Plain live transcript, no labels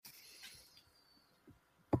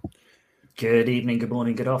Good evening, good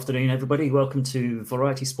morning, good afternoon, everybody. Welcome to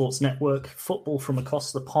Variety Sports Network, Football from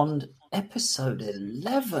Across the Pond, episode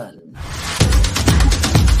 11.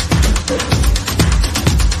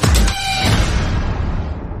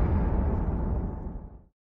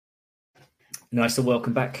 Nice to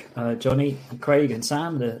welcome back Johnny, Craig and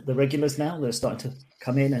Sam, the regulars now. They're starting to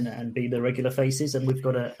come in and be the regular faces. And we've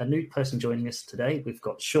got a new person joining us today. We've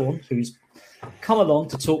got Sean, who's come along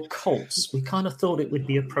to talk Colts. We kind of thought it would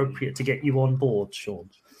be appropriate to get you on board, Sean.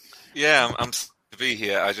 Yeah, I'm to be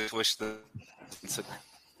here. I just wish that.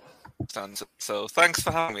 So thanks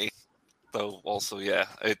for having me. Though also, yeah,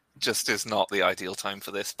 it just is not the ideal time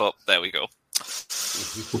for this, but there we go.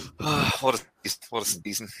 What a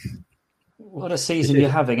season! What a season you're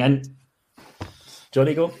having. And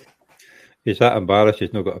Johnny, go. He's that embarrassed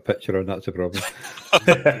he's not got a picture on, that's the problem.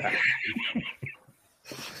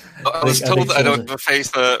 I was told that I don't have a face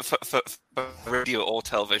for radio or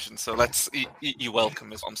television, so you're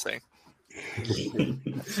welcome is what I'm saying.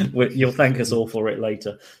 You'll thank us all for it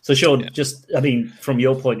later. So Sean, from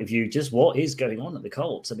your point of view, just what is going on at the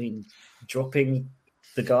Colts? I mean, dropping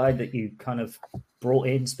the guy that you kind of brought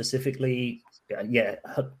in specifically,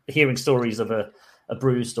 hearing stories of a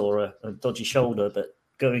bruised or a dodgy shoulder, but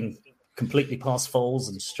going completely past Foles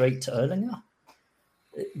and straight to Erlinger.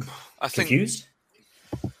 Confused?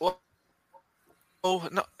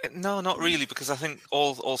 No, not really, because I think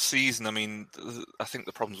all season, I think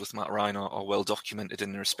the problems with Matt Ryan are well documented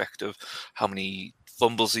in the respect of how many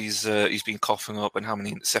fumbles he's been coughing up and how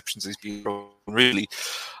many interceptions he's been throwing. Really,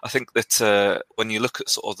 I think that when you look at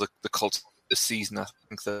sort of the Colts this season, I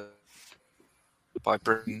think that by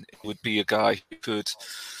Britain it would be a guy who could,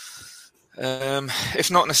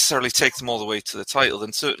 if not necessarily take them all the way to the title,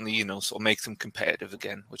 then certainly, sort of make them competitive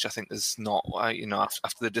again, which I think is not,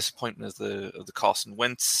 after the disappointment of the Carson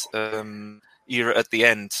Wentz era at the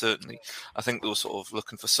end, certainly, I think they were sort of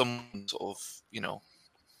looking for someone sort of,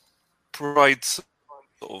 provide sort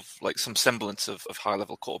of like some semblance of high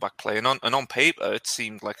level quarterback play, and on paper it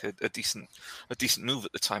seemed like a decent move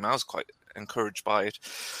at the time. I was quite encouraged by it,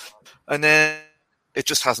 and then it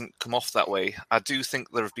just hasn't come off that way. I do think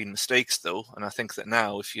there have been mistakes, though, and I think that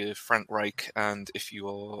now, if you're Frank Reich and if you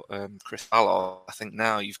are Chris Ballard, I think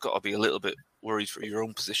now you've got to be a little bit worried for your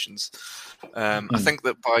own positions. I think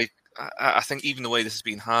that I think even the way this has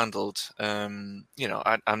been handled, I'm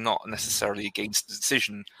not necessarily against the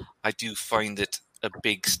decision. I do find it a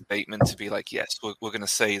big statement to be like, yes, we're going to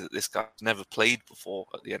say that this guy's never played before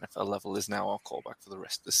at the NFL level is now our quarterback for the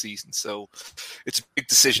rest of the season. So it's a big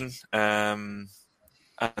decision.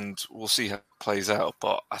 And we'll see how it plays out.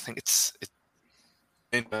 But I think it's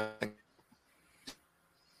a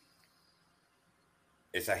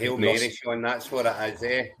Hail Mary, Sean. That's what it is,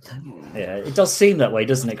 eh? Yeah, it does seem that way,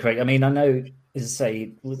 doesn't it, Craig? I mean, I know, as I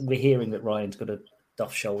say, we're hearing that Ryan's got a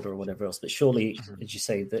duff shoulder or whatever else, but surely, as you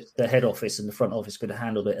say, that the head office and the front office could have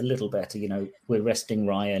handled it a little better. We're resting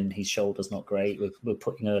Ryan, his shoulder's not great, we're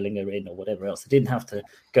putting Erlinger in or whatever else. They didn't have to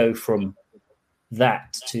go from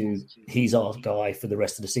that to he's our guy for the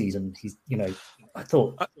rest of the season. He's, I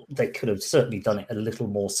thought they could have certainly done it a little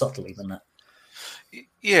more subtly than that.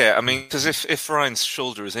 Yeah, because if Ryan's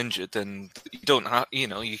shoulder is injured, then you don't have,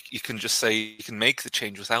 you can just say you can make the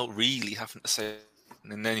change without really having to say it,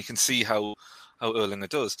 and then you can see how Erlinger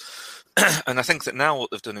does. And I think that now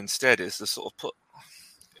what they've done instead is to sort of put.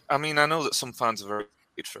 I know that some fans are very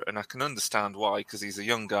good for it, and I can understand why, because he's a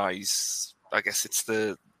young guy. I guess it's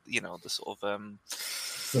the sort of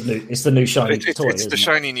it's the new shiny toy. It's the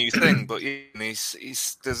shiny new thing, but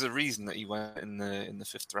he's there's a reason that he went in the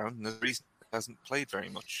fifth round, and there's a reason he hasn't played very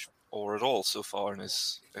much or at all so far in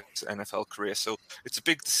his NFL career. So it's a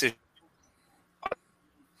big decision,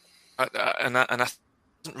 and that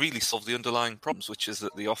doesn't really solve the underlying problems, which is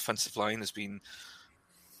that the offensive line has been,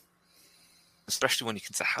 especially when you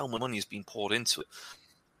consider how much money has been poured into it.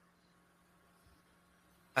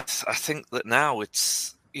 I think that now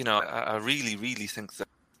it's. I really, really think that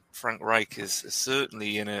Frank Reich is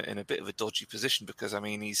certainly in a bit of a dodgy position because,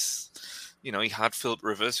 he's, he had Philip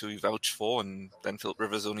Rivers, who he vouched for, and then Philip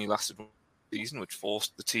Rivers only lasted one season, which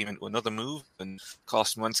forced the team into another move, and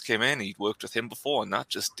Carson Wentz came in, he'd worked with him before, and that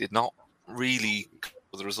just did not really come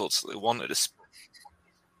with the results that they wanted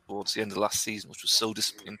towards the end of the last season, which was so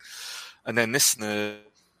disappointing. And then this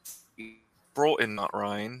brought in Matt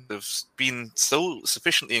Ryan. They've been so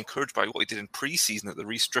sufficiently encouraged by what he did in pre-season that they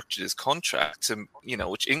restructured his contract, and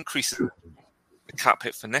which increases the cap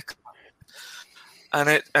hit for next.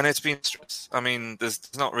 And it's been. There's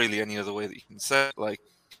not really any other way that you can say it. Like,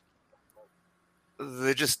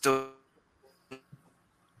 they just don't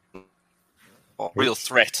real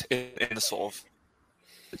threat in a sort of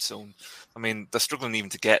zone. I mean, they're struggling even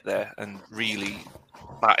to get there, and really,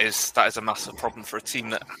 that is a massive problem for a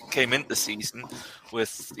team that came into the season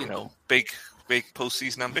with big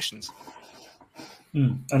postseason ambitions.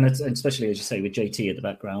 And especially, as you say, with JT at the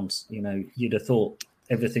background, you'd have thought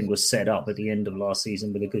everything was set up at the end of last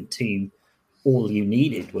season with a good team. All you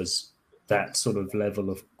needed was that sort of level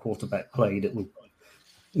of quarterback play that would,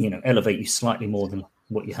 elevate you slightly more than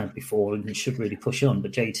what you had before, and it should really push on.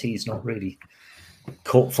 But JT's not really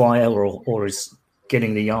caught fire or is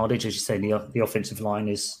getting the yardage. As you say, the offensive line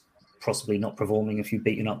is possibly not performing a few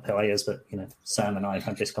beaten up players, but Sam and I have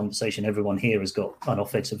had this conversation. Everyone here has got an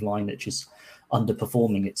offensive line that's just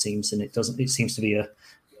underperforming, it seems, and it seems to be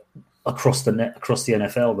across the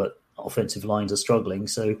NFL that offensive lines are struggling.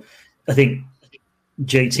 So I think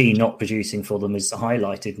JT not producing for them has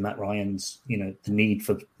highlighted Matt Ryan's, the need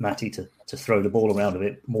for Matty to throw the ball around a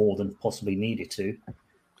bit more than possibly needed to.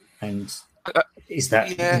 And is that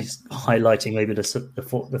he's highlighting maybe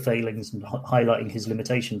the failings and highlighting his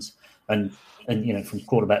limitations? And from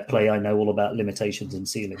quarterback play, I know all about limitations and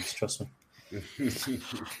ceilings. Trust me.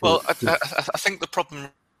 Well, I think the problem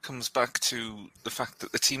comes back to the fact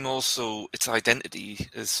that the team also, its identity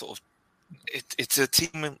is sort of, it's a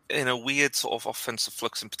team in a weird sort of offensive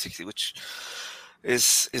flux in particular, which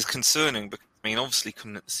is concerning. But I mean, obviously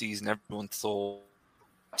coming into the season, everyone thought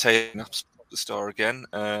Taylor the star again,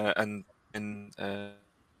 and even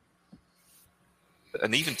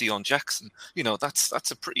Deion Jackson.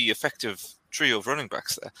 That's a pretty effective trio of running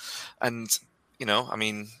backs there, and I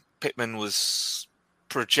mean, Pittman was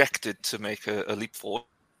projected to make a leap forward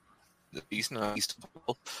the season, at least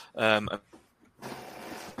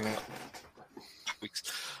weeks.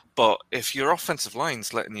 But if your offensive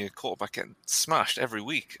line's letting your quarterback get smashed every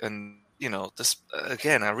week, and this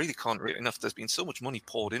again, I really can't rate enough. There's been so much money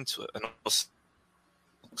poured into it, and it looks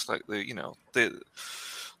like they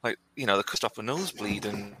could stop a nosebleed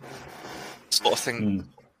and sort of thing.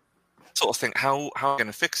 Sort of think, how are we going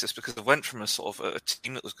to fix this? Because it went from a sort of a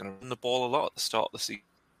team that was going to run the ball a lot at the start of the season.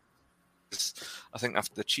 I think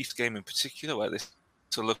after the Chiefs game in particular, where they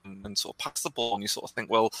to look and sort of pass the ball, and you sort of think,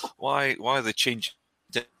 well, why are they changing?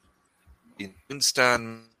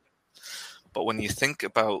 Understand, but when you think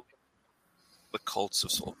about the Colts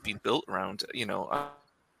have sort of been built around,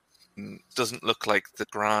 it doesn't look like the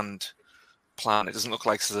grand plan. It doesn't look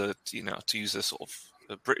like to use a sort of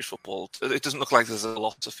a British football. It doesn't look like there's a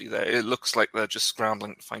philosophy there. It looks like they're just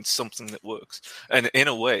scrambling to find something that works. And in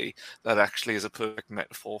a way, that actually is a perfect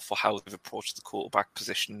metaphor for how they've approached the quarterback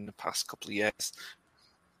position in the past couple of years.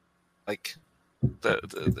 Like,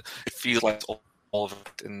 it feels like all of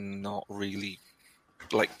it and not really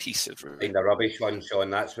like pieces. Really. In the rubbish one, Sean,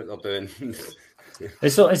 that's what they're doing.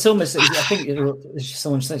 It's almost, I think, as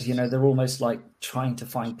someone says, they're almost like trying to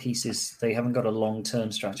find pieces. They haven't got a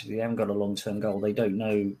long-term strategy. They haven't got a long-term goal. They don't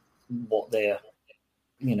know what their,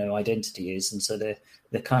 identity is. And so they're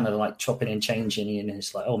kind of like chopping and changing. And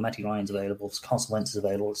it's like, oh, Matty Ryan's available. Carson Wentz is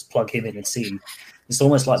available. Let's plug him in and see. It's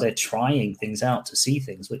almost like they're trying things out to see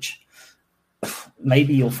things, which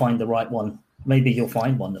maybe you'll find the right one. Maybe you'll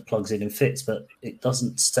find one that plugs in and fits, but it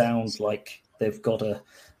doesn't sound like they've got a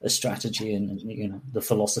strategy and the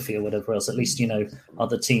philosophy or whatever else. At least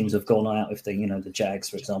other teams have gone out. If they the Jags,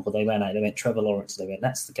 for example, they ran out. They went Trevor Lawrence. They went,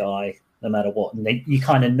 that's the guy, no matter what. And you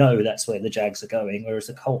kind of know that's where the Jags are going. Whereas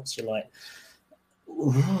the Colts, you're like,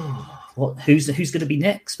 what? Who's going to be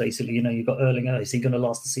next? Basically, you've got Erlinger. Is he going to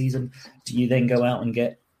last the season? Do you then go out and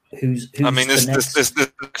get who's I mean, the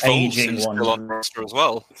next aging one still on roster as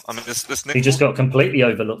well. I mean, this he just got completely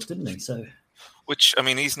overlooked, didn't he? So. Which, I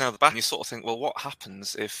mean, he's now the back. And you sort of think, well, what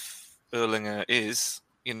happens if Erlinger is,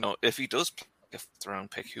 if he does play a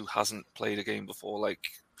fifth-round pick who hasn't played a game before? Like,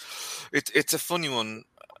 it's a funny one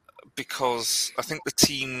because I think the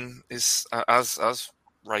team is, as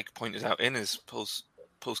Reich pointed out in his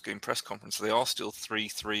post-game press conference, they are still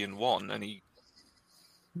 3-3-1, and he.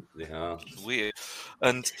 Yeah, weird,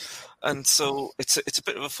 and so it's a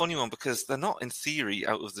bit of a funny one because they're not in theory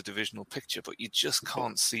out of the divisional picture, but you just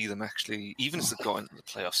can't see them actually, even if they got into the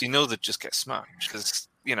playoffs. They'd just get smashed because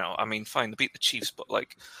I mean, fine, they beat the Chiefs, but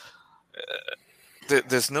like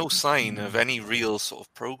there's no sign of any real sort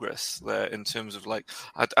of progress there in terms of like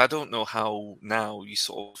I don't know how now you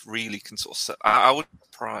sort of really can sort of set. I would be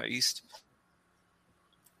surprised.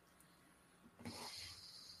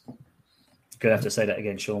 Gonna have to say that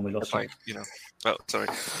again, Sean. We lost you. Oh, sorry.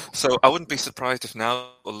 So I wouldn't be surprised if now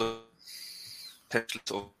a potentially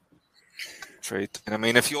sort of trade. And I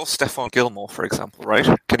mean, if you're Stephon Gilmore, for example, right?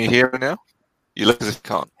 Can you hear me now? You look as if you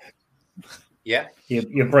can't. Yeah.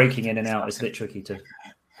 You're breaking in and out. It's a bit tricky to.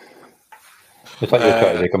 It's like you're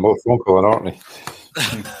trying to make a phone call, aren't they?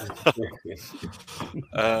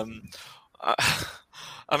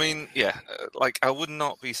 I mean, yeah, like I would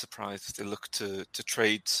not be surprised if they look to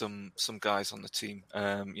trade some guys on the team.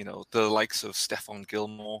 The likes of Stephon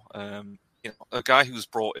Gilmore, a guy who's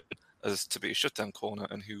brought in as to be a shutdown corner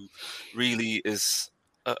and who really is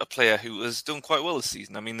a player who has done quite well this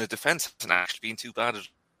season. I mean, the defense hasn't actually been too bad.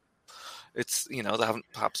 It's, they haven't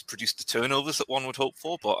perhaps produced the turnovers that one would hope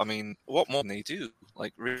for, but I mean, what more can they do?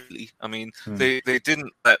 Like, really? I mean, they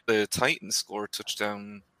didn't let the Titans score a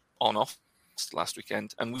touchdown on off last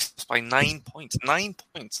weekend, and we lost by 9 points. 9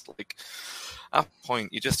 points. Like, at that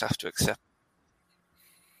point, you just have to accept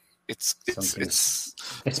it's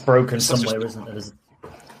broken somewhere, isn't it?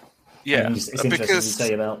 Yeah, it's interesting to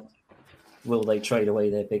say about will they trade away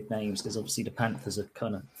their big names, because obviously the Panthers are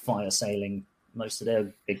kind of fire sailing most of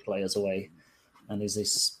their big players away, and is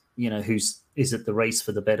this is it the race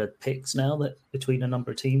for the better picks now that between a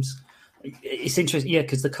number of teams? It's interesting, yeah,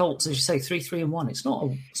 because the Colts, as you say, 3-3-1. It's not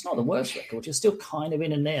the worst record. You're still kind of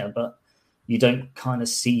in and there, but you don't kind of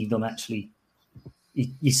see them actually.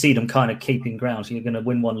 You see them kind of keeping ground. So you're going to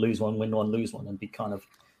win one, lose one, and be kind of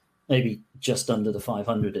maybe just under the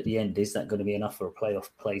 500 at the end. Is that going to be enough for a playoff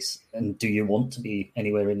place? And do you want to be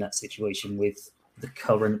anywhere in that situation with the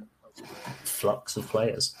current flux of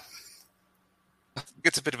players?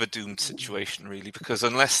 It's a bit of a doomed situation, really, because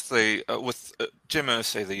unless they, with Jim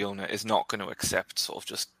Irsay, the owner, is not going to accept sort of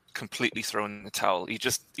just completely throwing in the towel. He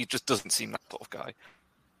just doesn't seem that sort of guy.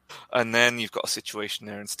 And then you've got a situation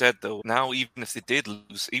there instead, though. Now, even if they did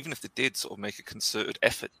lose, even if they did sort of make a concerted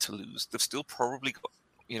effort to lose, they've still probably got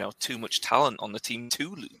too much talent on the team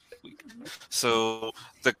to lose that week. So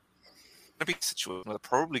they're going to be a situation where they're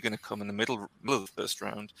probably going to come in the middle of the first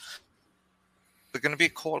round. They're going to be a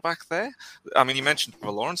quarterback there. I mean, you mentioned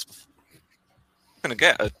Trevor Lawrence before. You're going to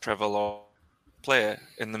get a Trevor Lawrence player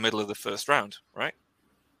in the middle of the first round, right?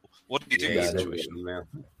 What do you do in this situation?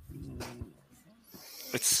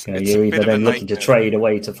 You're either then looking to trade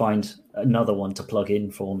away to find another one to plug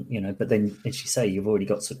in for, but then, as you say, you've already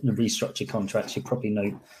got some restructured contracts. You probably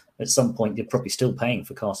know at some point you're probably still paying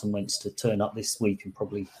for Carson Wentz to turn up this week and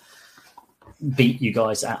probably beat you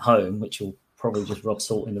guys at home, which will probably just rub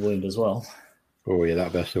salt in the wound as well. Oh, yeah,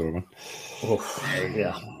 that'd be a sore one. Oh,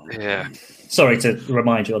 yeah. Yeah. Sorry to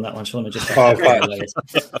remind you on that one, Sean. Wentz is out,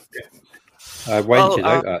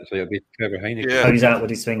 actually. It'll be Trevor Heineken. Yeah. Oh, he's out with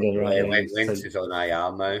his finger, right? Wentz is on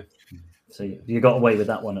IR now. So you got away with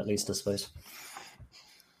that one, at least, I suppose.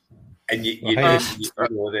 And you do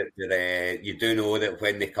know that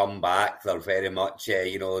when they come back, they're very much,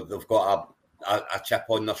 they've got a chip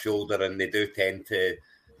on their shoulder, and they do tend to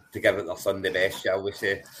give it their Sunday best, shall we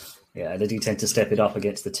say. Yeah, they do tend to step it up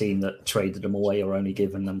against the team that traded them away or only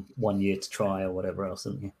given them 1 year to try or whatever else,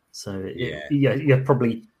 haven't you? So, you're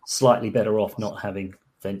probably slightly better off not having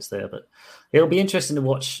Wentz there. But it'll be interesting to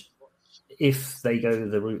watch if they go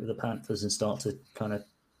the route of the Panthers and start to kind of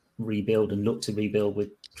rebuild and look to rebuild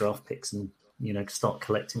with draft picks and, start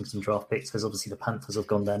collecting some draft picks, because obviously the Panthers have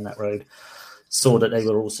gone down that road. Saw that they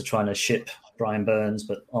were also trying to ship Brian Burns,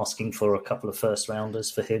 but asking for a couple of first rounders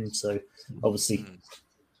for him. So obviously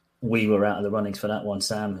we were out of the runnings for that one,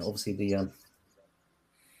 Sam. Obviously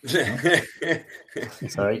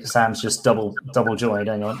sorry, Sam's just double joined.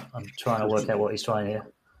 Hang on, I'm trying to work out what he's trying here.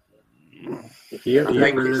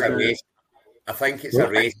 I think it's a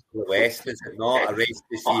race to the West, is it not? A race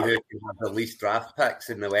to see who can have the least draft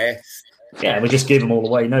picks in the West. Yeah, we just give them all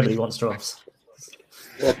away. Nobody wants drafts.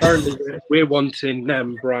 Well, apparently we're wanting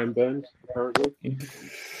Brian Burns, apparently.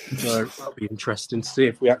 So that'll be interesting to see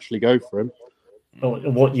if we actually go for him. Or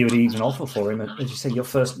what you would even offer for him. As you say, your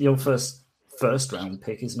first round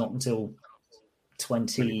pick is not until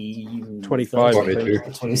 25.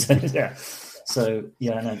 Yeah. So,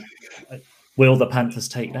 will the Panthers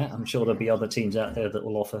take that? I'm sure there'll be other teams out there that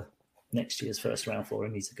will offer next year's first round for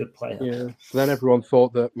him. He's a good player. Yeah. Then everyone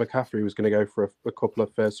thought that McCaffrey was going to go for a couple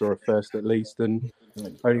of firsts or a first at least, and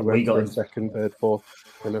only went for a second, third, fourth,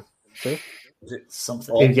 and a fifth.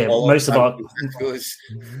 Something. Most of our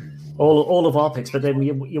all of our picks, but then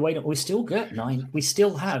you wait. We still get 9. We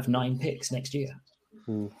still have 9 picks next year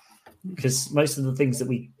because most of the things that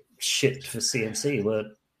we shipped for CMC were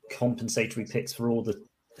compensatory picks for all the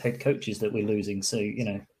head coaches that we're losing. So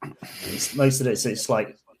most of it. So it's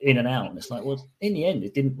like in and out. And it's like, well, in the end,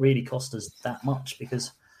 it didn't really cost us that much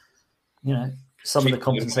because some of the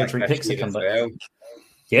compensatory picks that come back. Well.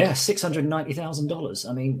 Yeah, $690,000.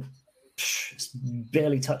 I mean. It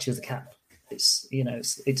barely touches the cap. It's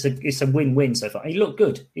it's a win-win so far. He looked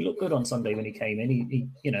good. He looked good on Sunday when he came in. He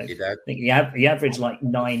I think he averaged like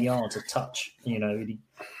 9 yards a touch. He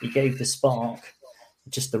gave the spark.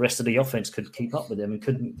 just the rest of the offense couldn't keep up with them and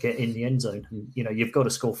couldn't get in the end zone. And, you know, you've got to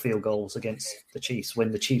score field goals against the Chiefs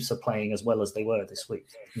when the Chiefs are playing as well as they were this week.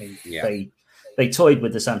 I mean, they toyed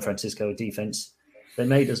with the San Francisco defense. They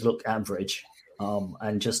made us look average.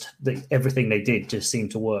 And just everything they did just seemed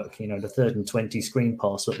to work. You know, the 3rd and 20 screen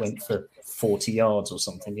pass that went for 40 yards or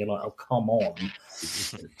something. You're like, oh, come on.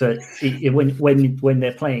 But when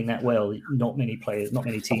they're playing that well, not many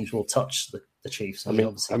teams will touch the Chiefs. I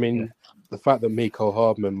mean, the fact that Mecole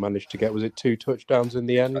Hardman managed to get, was it 2 touchdowns in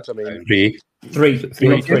the end? I mean, three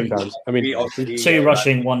touchdowns. I mean, 2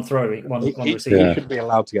 rushing, 1 throwing, one receiving. He shouldn't be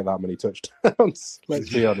allowed to get that many touchdowns.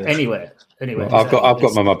 Let's be honest. Anyway, well, I've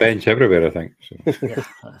got him on my bench everywhere, I think. So. Yeah.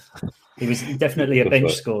 He was definitely a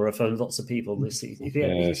bench scorer for lots of people this season.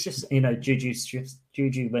 It's just, you know, Juju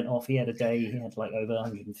went off. He had a day. He had like over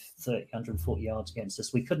 130, 140 yards against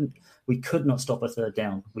us. We could not stop a 3rd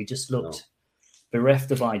down. We just looked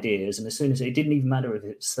bereft of ideas. And as soon as it didn't even matter if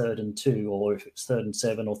it's 3rd and 2 or if it's 3rd and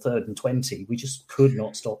 7 or 3rd and 20, we just could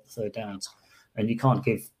not stop the 3rd downs. And you can't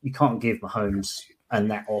give Mahomes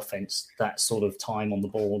and that offense that sort of time on the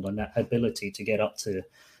ball and that ability to get up to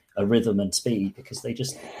a rhythm and speed, because they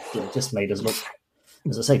just made us look,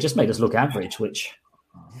 as I say, just made us look average, which,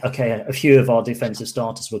 okay, a few of our defensive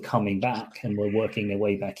starters were coming back and were working their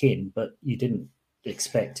way back in, but you didn't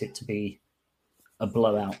expect it to be a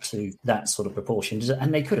blowout to that sort of proportion.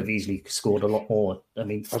 And they could have easily scored a lot more. I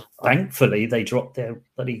mean, thankfully, they dropped their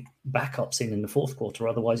bloody backups in the 4th quarter.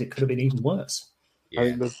 Otherwise, it could have been even worse. Yeah. I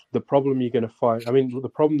mean, the problem you're going to find, I mean, the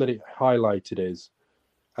problem that it highlighted is,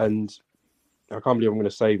 and I can't believe I'm going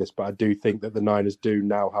to say this, but I do think that the Niners do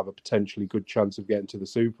now have a potentially good chance of getting to the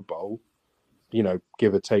Super Bowl, you know,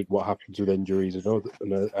 give or take what happens with injuries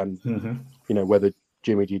and you know, whether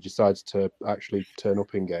Jimmy G decides to actually turn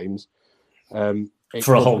up in games.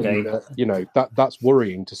 For a whole game. You know, that's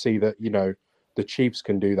worrying to see that, you know, the Chiefs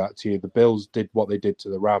can do that to you. The Bills did what they did to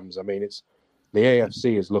the Rams. I mean, the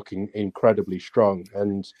AFC is looking incredibly strong.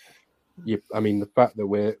 And, I mean, the fact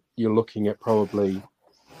that you're looking at probably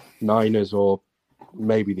Niners or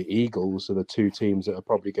maybe the Eagles are the 2 teams that are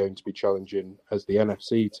probably going to be challenging as the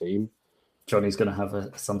NFC team. Johnny's going to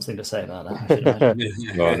have something to say about that.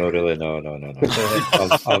 No, really, no.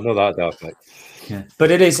 I'll know that definitely. Yeah,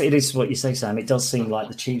 but it is what you say, Sam. It does seem like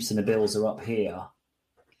the Chiefs and the Bills are up here.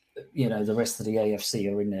 You know, the rest of the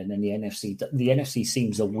AFC are in there, and then the NFC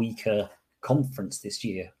seems a weaker conference this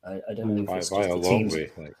year. I don't know if it's just the teams.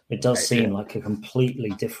 It does seem like a completely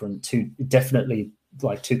different definitely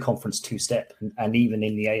like 2 conference 2-step, and even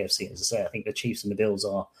in the AFC, as I say, I think the Chiefs and the Bills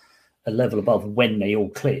are a level above when they all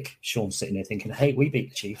click. Sean's sitting there thinking, hey, we beat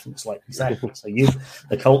the Chiefs. And it's like, exactly. So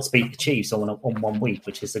the Colts beat the Chiefs on 1 week,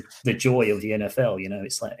 which is the joy of the NFL. You know,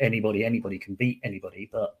 it's like anybody can beat anybody.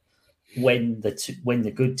 But when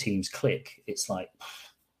the good teams click, it's like,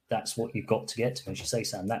 that's what you've got to get to, as you say,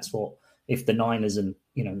 Sam. That's what, if the Niners and,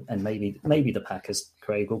 you know, and maybe the Packers,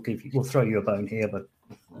 Craig, we'll throw you a bone here, but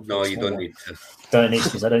no, you don't need to. Don't need,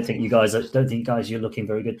 because I don't think you guys you're looking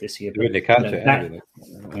very good this year. You wouldn't catch it.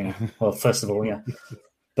 Yeah. Well, first of all, yeah.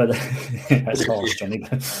 But that's harsh, Johnny.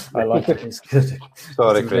 But I like it. It's good.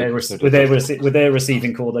 Sorry, with their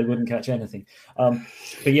receiving core, they wouldn't catch anything. But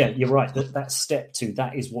yeah, you're right. That step 2,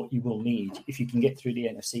 that is what you will need. If you can get through the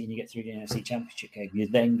NFC and you get through the NFC Championship game, you're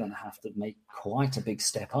then going to have to make quite a big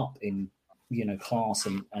step up in, you know, class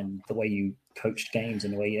and the way you coached games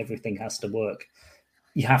and the way everything has to work.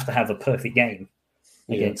 You have to have a perfect game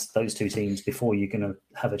against those 2 teams before you're going to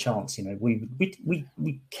have a chance. You know,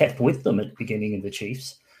 we kept with them at the beginning of the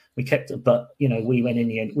Chiefs. We kept, but you know, we went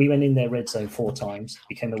in their red zone 4 times.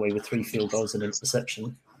 We came away with 3 field goals and an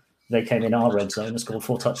interception. They came in our red zone and scored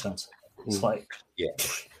 4 touchdowns. It's like,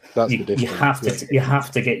 that's the difference. You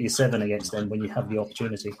have to get your 7 against them when you have the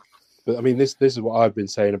opportunity. But I mean, this is what I've been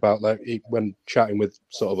saying about, like, when chatting with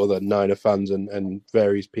sort of other Niner fans and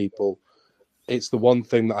various people. It's the one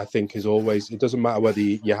thing that I think is always, it doesn't matter whether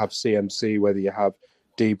you have CMC, whether you have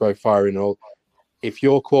Debo firing all. If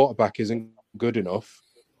your quarterback isn't good enough,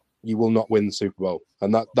 you will not win the Super Bowl.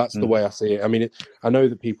 And that's the way I see it. I mean, I know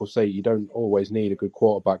that people say you don't always need a good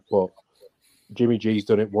quarterback, but Jimmy G's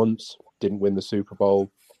done it once, didn't win the Super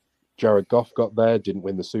Bowl. Jared Goff got there, didn't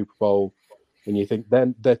win the Super Bowl. And you think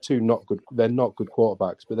then they're not good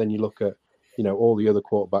quarterbacks. But then you look at, you know, all the other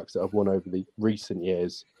quarterbacks that have won over the recent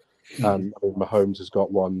years. I mean, Mahomes has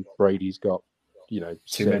got 1, Brady's got, you know,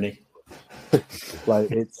 too many.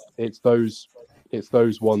 Like it's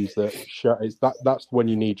those ones that that's when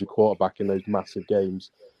you need your quarterback in those massive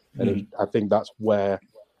games, and I think that's where,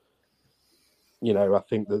 you know, I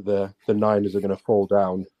think that the Niners are going to fall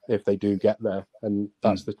down if they do get there, and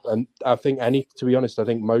that's and I think to be honest, I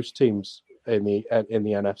think most teams in the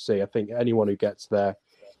NFC. I think anyone who gets there,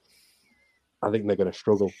 I think they're going to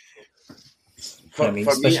struggle. For me,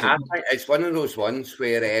 I think it's one of those ones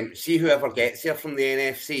where see whoever gets here from the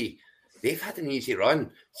NFC, they've had an easy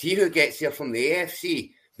run. See who gets here from the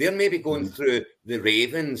AFC, they're maybe going through the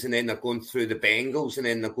Ravens, and then they're going through the Bengals, and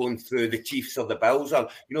then they're going through the Chiefs or the Bills. Or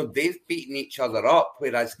they've beaten each other up.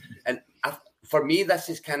 Whereas, for me, this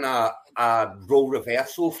is kind of a role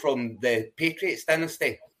reversal from the Patriots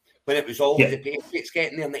dynasty, when it was always the Patriots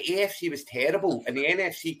getting there, and the AFC was terrible, and the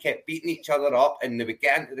NFC kept beating each other up, and they would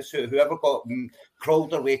get into the whoever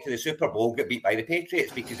crawled their way to the Super Bowl got beat by the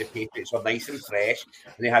Patriots, because the Patriots were nice and fresh,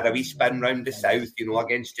 and they had a wee spin round the south,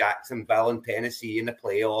 against Jacksonville and Tennessee in the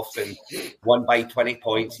playoffs, and won by 20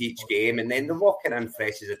 points each game, and then they're walking in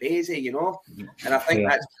fresh as a daisy, And I think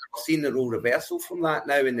that's seen the role reversal from that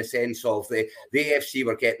now, in the sense of the AFC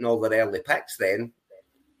were getting all their early picks then,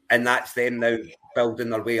 and that's them now building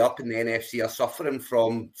their way up, and the NFC are suffering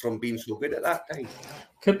from being so good at that time.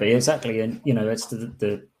 Could be, exactly. And, it's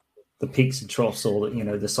the peaks and troughs, or,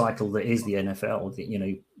 the cycle that is the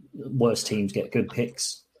NFL. Worst teams get good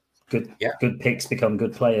picks. Good picks become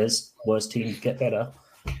good players. Worst teams get better.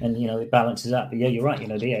 And, it balances out. But, yeah, you're right. The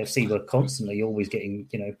AFC were constantly always getting,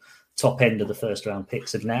 top end of the first round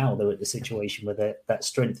picks. And now they're at the situation where that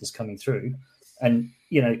strength is coming through. And,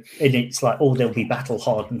 and it's like, they'll be battle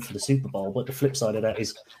hardened for the Super Bowl. But the flip side of that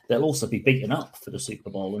is they'll also be beaten up for the Super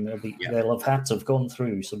Bowl. And they'll have had to have gone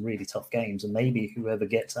through some really tough games. And maybe whoever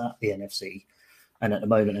gets at the NFC, and at the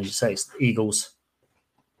moment, as you say, it's the Eagles,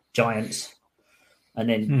 Giants, and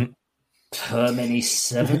then per many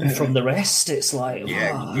 7 from the rest. It's like,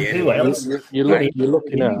 who else? You're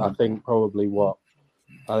looking at, I think, probably you're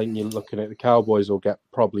looking at the Cowboys will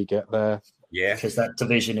probably get there. Yeah. Because that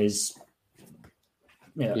division is...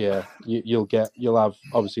 You'll have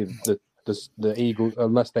obviously the Eagles,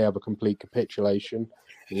 unless they have a complete capitulation,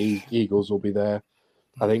 the Eagles will be there.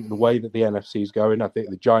 I think the way that the NFC is going, I think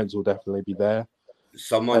the Giants will definitely be there.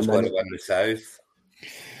 Someone's going to win the South.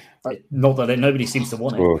 Not that nobody seems to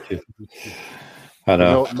want it. I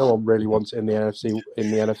know. No one really wants it in the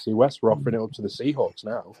NFC West. We're offering it up to the Seahawks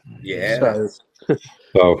now. Yeah.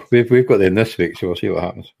 Well, we've got them this week, so we'll see what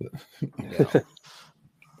happens.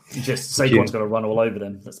 Just Saquon's got to run all over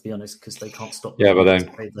them, let's be honest, because they can't stop. Yeah, but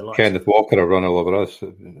then Kenneth Walker will run all over us.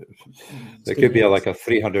 There could be like a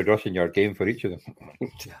 300 rushing yard game for each of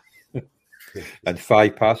them. And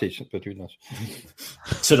 5 passes between us.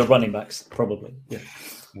 To the running backs, probably. Yeah.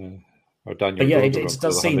 Or Daniel. But it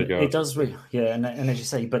does seem, it does really, and as you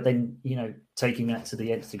say, but then, taking that to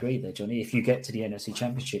the nth degree there, Johnny, if you get to the NFC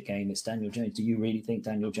Championship game, it's Daniel Jones. Do you really think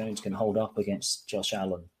Daniel Jones can hold up against Josh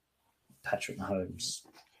Allen, Patrick Mahomes?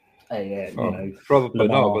 Probably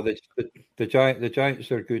Lamar. Not, but the Giants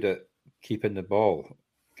are good at keeping the ball.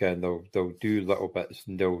 Again, they'll do little bits,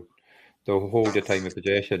 and they'll hold the time of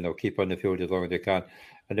possession. They'll keep on the field as long as they can,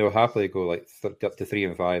 and they'll happily go up to 3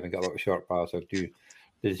 and 5 and get a little short pass or do.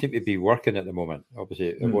 They seem to be working at the moment. Obviously,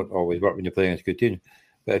 it won't always work when you're playing against good teams,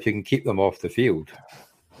 but if you can keep them off the field,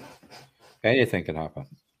 anything can happen.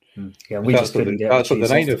 Yeah, we just couldn't get. That's what the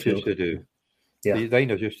Niners used to do. Yeah. The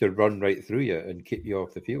Niners used to run right through you and keep you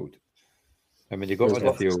off the field. I mean, you got on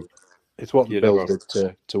the field. It's what the Bills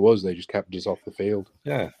did to us. They just kept us off the field.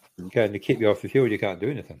 Yeah. They keep you off the field, you can't do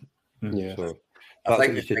anything. Yeah. So that's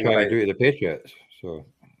what you should try and do to the Patriots. So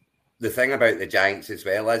the thing about the Giants as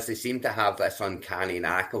well is they seem to have this uncanny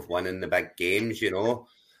knack of winning the big games,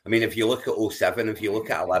 I mean, if you look at 07, if you look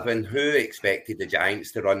at 11, who expected the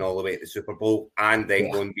Giants to run all the way to the Super Bowl and then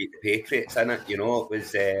go and beat the Patriots in it? It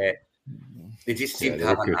was... they just seem to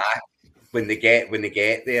have a knack when they get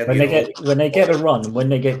there. When they get a run, when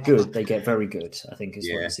they get good, they get very good. I think is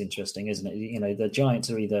what's interesting, isn't it? The Giants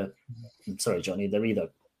are either, I'm sorry, Johnny, they're either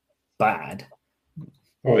bad,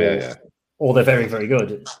 or they're very, very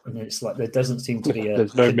good. And it's like there doesn't seem to be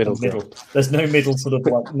there's no middle. There's no middle, sort of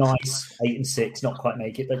like nice 8 and 6, not quite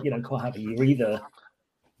make it, but quite happy. You're either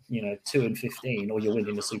 2 and 15, or you're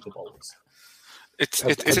winning the Super Bowls. It's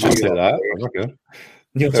that.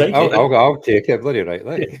 You'll take it. I'll take it, bloody right.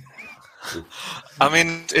 I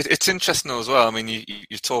mean, it's interesting as well. I mean,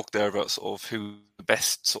 you talked there about sort of who the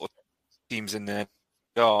best sort of teams in there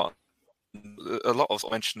are. A lot of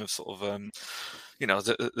mention of sort of,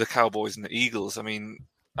 the Cowboys and the Eagles. I mean,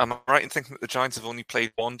 am I right in thinking that the Giants have only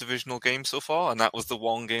played one divisional game so far, and that was the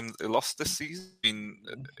one game that they lost this season? I mean,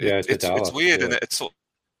 it's weird, and it sort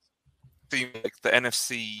of seems like the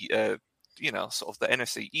NFC, sort of the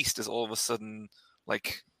NFC East is all of a sudden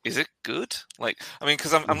like, is it good? Like, I mean,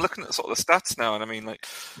 because I'm looking at sort of the stats now, and I mean, like,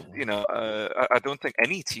 you know, I don't think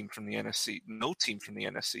any team from the NFC, no team from the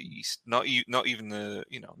NFC East, not even the,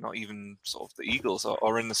 you know, not even sort of the Eagles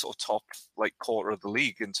are in the sort of top like quarter of the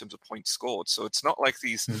league in terms of points scored. So it's not like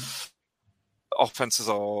these offenses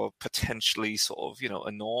are potentially sort of, you know,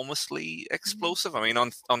 enormously explosive. I mean,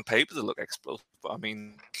 on paper they look explosive, but I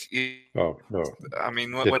mean, when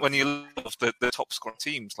you look at the top scoring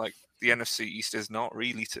teams, like the NFC East is not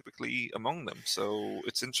really typically among them. So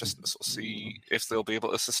it's interesting to sort of see if they'll be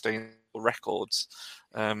able to sustain records,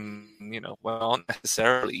 you know, well, aren't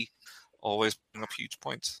necessarily always putting up huge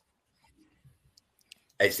points.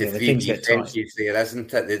 It's the three defences there,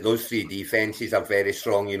 isn't it? Those three defences are very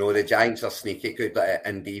strong. You know, the Giants are sneaky good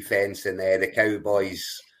in defence, and the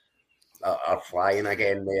Cowboys are flying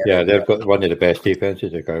again there. Yeah, they've got one of the best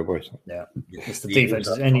defences, the Cowboys. Yeah, it's the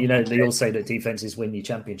defenses, and you know they all say that defenses win you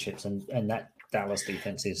championships, and that Dallas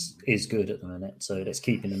defense is good at the minute, so that's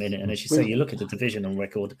keeping them in it. And as you say, you look at the divisional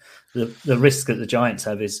record, the risk that the Giants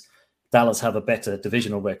have is Dallas have a better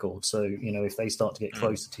divisional record. So you know if they start to get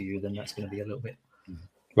closer to you, then that's going to be a little bit.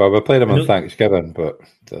 Well, we'll play them on Thanksgiving, but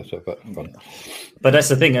that's a bit fun. But that's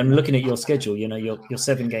the thing. I'm looking at your schedule. You know, you're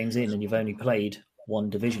 7 games in, and you've only played one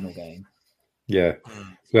divisional game. Yeah,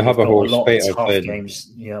 we have a whole spate of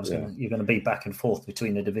games. Yeah, you're going to be back and forth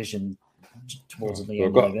between the division towards the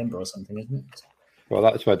end of November or something, isn't it? Well,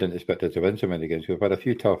 that's why I didn't expect us to win so many games. We've had a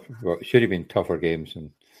few it should have been tougher games, and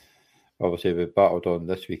obviously we battled on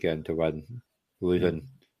this weekend to win, losing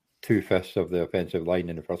 2/5 of the offensive line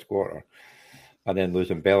in the first quarter. And then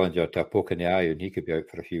losing Bellinger to a poke in the eye, and he could be out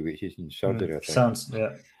for a few weeks. He's in surgery, I think.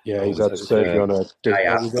 Yeah, he's had surgery on a. Was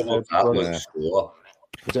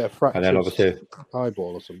it a fractured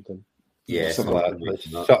eyeball or something? Yeah,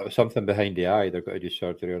 something behind the eye. They've got to do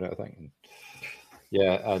surgery on it, I think.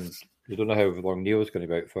 And we don't know how long Neil's going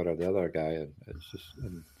to be out for, or the other guy. And it's just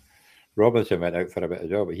Robinson went out for a bit as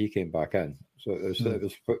well, but he came back in. So it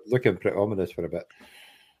was looking pretty ominous for a bit.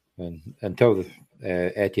 And until the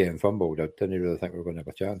Etienne fumbled, I didn't really think we were going to have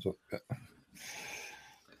a chance.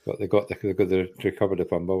 But they recovered the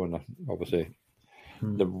fumble, and obviously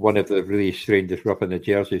one of the really strangest roughing the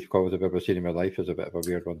jerseys calls I've ever seen in my life is a bit of a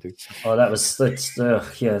weird one too. Oh,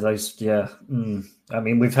 I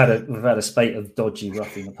mean, we've had a spate of dodgy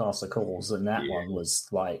roughing the passer calls, and that one was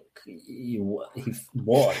like, he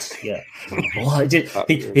literally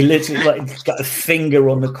like got a finger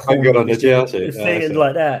on the corner, finger on the jersey, finger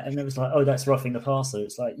like that, and it was like, oh, that's roughing the passer.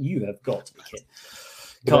 It's like, you have got to be kidding.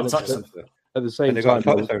 Can't touch them. At the same time,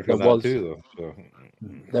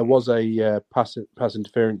 there was a pass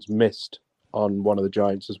interference missed on one of the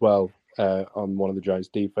Giants as well, on one of the Giants'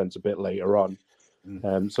 defense a bit later on.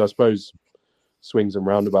 So I suppose swings and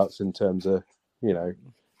roundabouts in terms of, you know,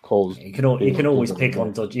 calls. You can always pick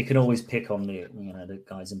on dodge. You can always pick on the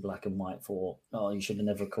guys in black and white for, oh, you should have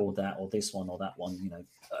never called that or this one or that one. You know,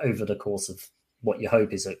 over the course of what you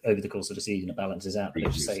hope is over the course of the season, it balances out. But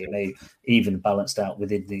as you say, it may even balanced out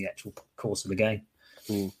within the actual course of the game.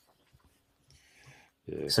 Yeah.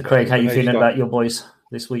 So, Craig, how are you feeling about your boys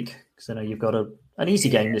this week? Because I know you've got an easy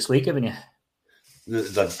game this week, haven't you?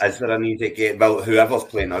 Is there an easy game? Well, whoever's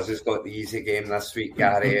playing us has got the easy game this week,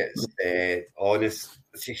 Gary. It's honest.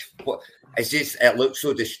 It looks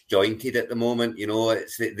so disjointed at the moment. You know,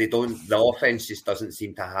 the offense just doesn't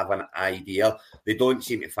seem to have an idea. They don't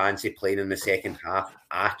seem to fancy playing in the second half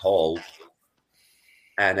at all,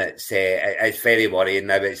 and it's very worrying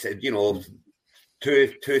now. It's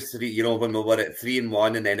 2-3, you know, when we were at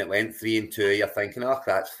 3-1 and then it went 3-2, you're thinking, oh,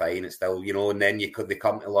 that's fine. It's still, you know, and then they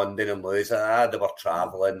come to London and lose. They were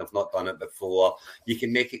travelling. They've not done it before. You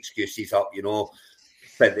can make excuses up, you know,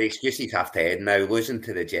 but the excuses have to end now. Losing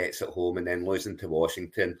to the Jets at home and then losing to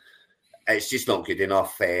Washington, it's just not good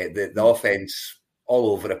enough. The offense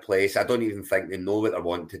all over the place. I don't even think they know what they're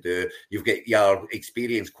wanting to do. You've got your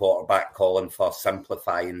experienced quarterback calling for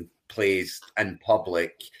simplifying plays in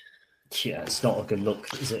public. Yeah, it's not a good look.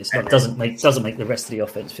 It doesn't make the rest of the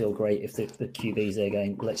offense feel great if the QB's there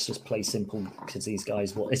going, let's just play simple because these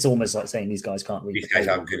guys. It's almost like saying these guys can't read. These guys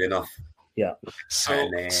aren't good enough. Yeah.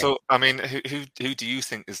 So I mean, who do you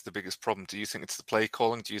think is the biggest problem? Do you think it's the play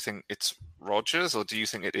calling? Do you think it's Rodgers, or do you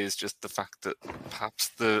think it is just the fact that perhaps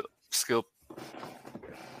the skill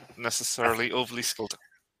necessarily overly skilled?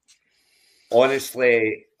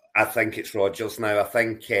 Honestly, I think it's Rodgers now. I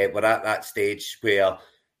think we're at that stage where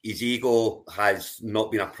his ego has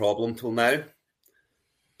not been a problem till now.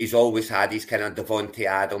 He's always had his kind of Devontae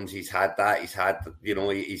Adams. He's had that. He's had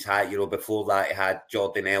before that he had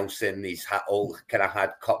Jordan Nelson. He's had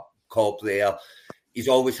Cobb there. He's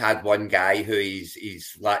always had one guy who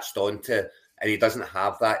he's latched onto, and he doesn't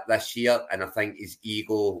have that this year, and I think his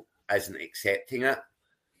ego isn't accepting it.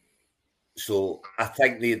 So I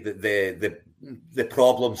think the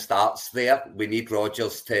problem starts there. We need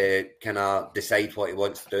Rodgers to kind of decide what he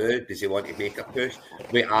wants to do. Does he want to make a push?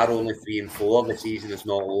 We are only 3-4. The season is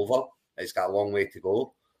not over. It's got a long way to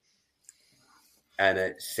go. And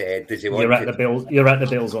it's does he want You're at the Bills. You're at the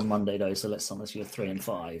Bills on Monday though, so let's unless you're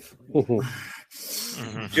 3-5.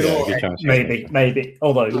 Do you know, maybe.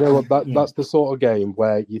 Although you know what, that's the sort of game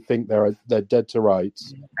where you think they're dead to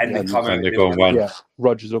rights, and they come out and they go and win. Yeah,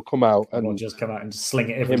 Rodgers will come out and Rodgers come out and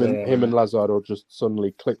sling it everywhere. Him and Lazard will just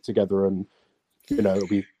suddenly click together, and it'll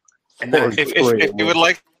be. If you would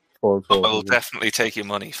like, 4-4, I will definitely take your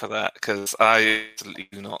money for that, because I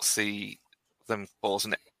do not see them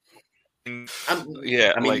causing it.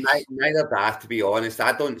 Neither bad, to be honest.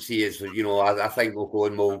 I don't see as I think we'll go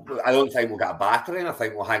and I don't think we'll get a battering. I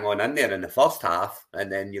think we'll hang on in there in the first half,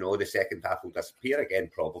 and then the second half will disappear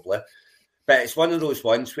again probably. But it's one of those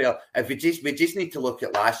ones where if we just need to look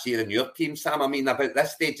at last year in your team, Sam. I mean, about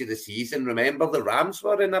this stage of the season, remember the Rams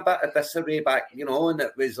were in a bit of disarray back, and it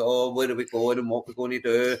was where are we going and what we're going to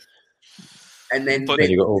do, and then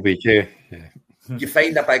you got OBJ. Yeah. You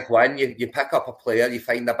find a big win, you pick up a player, you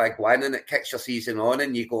find a big win, and it kicks your season on,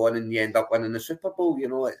 and you go on and you end up winning the Super Bowl.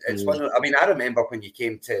 It's one. I remember when you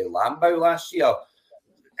came to Lambeau last year.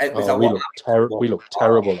 It was we looked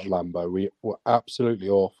terrible at Lambeau. We were absolutely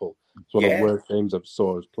awful. It's one of the worst games I've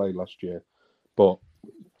saw us play last year. But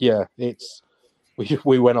yeah,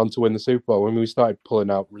 we went on to win the Super Bowl when we started pulling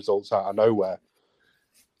out results out of nowhere.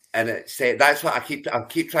 And it's that's what I keep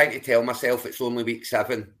trying to tell myself. It's only week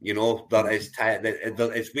 7,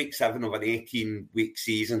 it's week 7 of an 18-week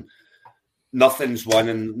season. Nothing's won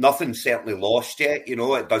and nothing's certainly lost yet.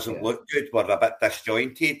 It doesn't look good. We're a bit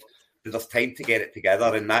disjointed. But there's time to get it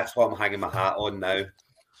together, and that's what I'm hanging my hat on now.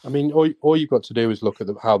 I mean, all you've got to do is look at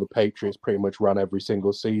how the Patriots pretty much ran every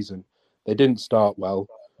single season. They didn't start well,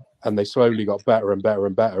 and they slowly got better and better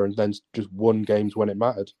and better, and then just won games when it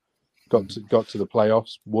mattered. Got to the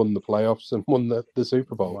playoffs, won the playoffs, and won the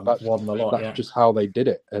Super Bowl. That's just how they did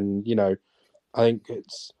it. And I think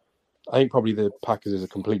probably the Packers is a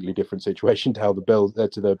completely different situation to how the Bills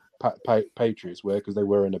to the Patriots were, because they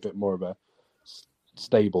were in a bit more of a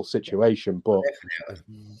stable situation. But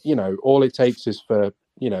all it takes is for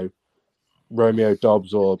Romeo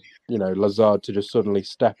Dobbs or Lazard to just suddenly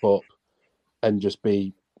step up and just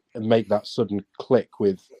make that sudden click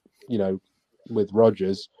with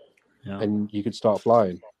Rodgers. Yeah. And you could start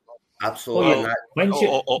flying. Absolutely.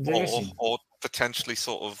 Or potentially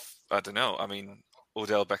sort of, I don't know. I mean,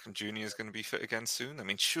 Odell Beckham Jr. is going to be fit again soon. I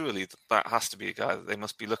mean, surely that has to be a guy that they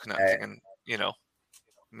must be looking at and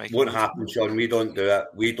won't happen, Sean. We don't do it.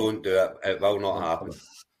 It will not happen.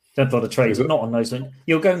 Don't bother trades. Not on those.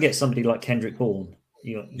 You'll go and get somebody like Kendrick Bourne.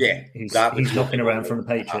 He's knocking around from the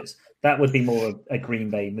Patriots. That would be more a Green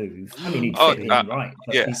Bay move. I mean, he'd fit in right,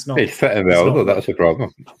 but he's not. He'd fit in well, though. That's a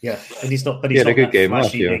problem. Yeah, and he's not. But he's not a good game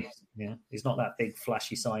last year. He's not that big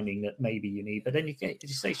flashy signing that maybe you need. But then you get,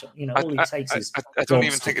 all it takes is I don't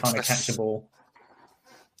even think it's kind of catch a ball.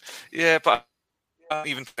 Yeah, but I don't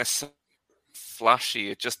even necessarily flashy.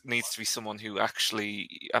 It just needs to be someone who actually.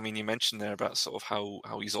 I mean, you mentioned there about sort of how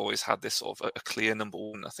he's always had this sort of a clear number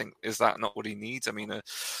one. I think is that not what he needs? I mean,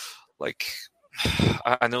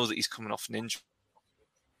 I know that he's coming off an injury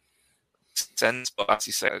sense, but as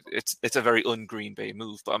you said, it's a very un-Green Bay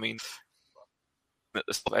move. But I mean, at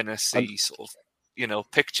the sort of NFC sort of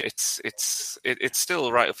picture, it's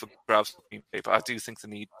still right up for grabs for Green Bay. But I do think they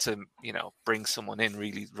need to bring someone in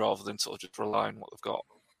really rather than sort of just rely on what they've got.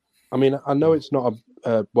 I mean, I know it's not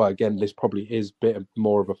again, this probably is a bit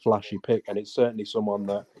more of a flashy pick, and it's certainly someone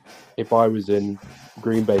that if I was in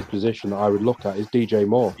Green Bay's position, I would look at is DJ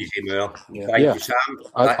Moore. DJ Moore. Thank you, Sam.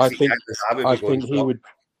 I think he would,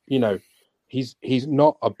 he's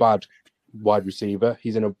not a bad wide receiver.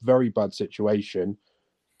 He's in a very bad situation.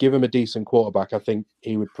 Give him a decent quarterback, I think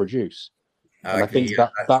he would produce. And I think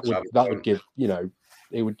that would give,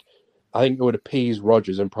 it would, I think it would appease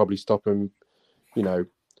Rodgers and probably stop him,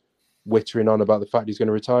 wittering on about the fact he's going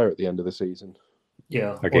to retire at the end of the season.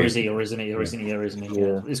 Yeah, or is he, or isn't he,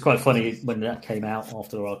 Yeah. It's quite funny when that came out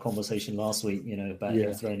after our conversation last week, about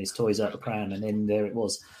him throwing his toys out the pram, and then there it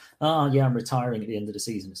was, I'm retiring at the end of the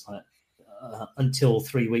season. It's like, until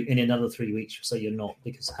 3 weeks, in another 3 weeks, so you're not,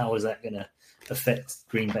 because how is that going to affect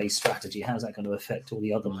Green Bay's strategy? How's that going to affect all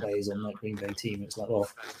the other players on that Green Bay team? It's like, well,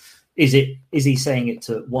 is he saying it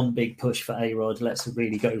to one big push for A-Rod, let's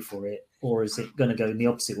really go for it? Or is it going to go in the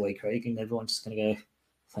opposite way, Craig? And everyone's just going to go,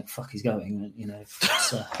 thank fuck he's going,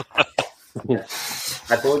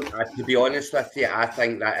 To be honest with you, I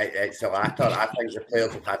think that it's the latter. I think the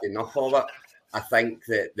players have had enough of it. I think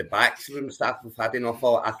that the backroom staff have had enough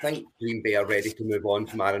of it. I think Green Bay are ready to move on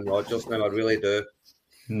from Aaron Rodgers now. I really do.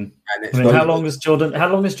 And it's how long has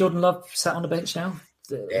Jordan Love sat on the bench now?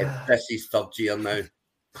 This is third year now.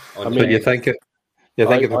 So you think if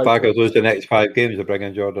the Packers lose the next 5 games, they're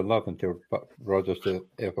bringing Jordan Love until Rodgers to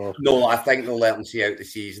F4? No, I think they'll let him see out the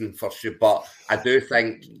season for sure. But I do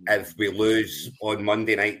think if we lose on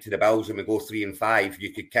Monday night to the Bills and we go 3-5,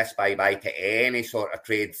 you could kiss bye-bye to any sort of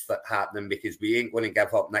trades that happening, because we ain't going to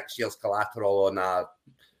give up next year's collateral on a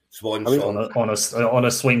swan song. On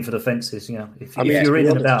a swing for the fences, If you're in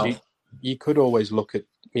and about, you could always look at,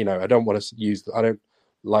 I don't want to use, I don't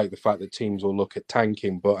like the fact that teams will look at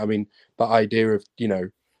tanking, but I mean, the idea of,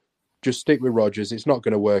 just stick with Rodgers. It's not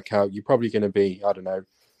going to work out. You're probably going to be,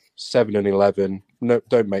 7-11. No,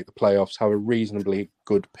 don't make the playoffs. Have a reasonably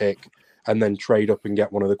good pick, and then trade up and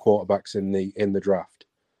get one of the quarterbacks in the draft.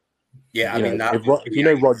 Yeah,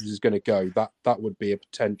 if Rodgers is going to go, that would be a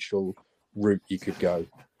potential route you could go.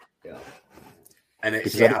 Yeah. And I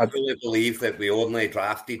fully believe that we only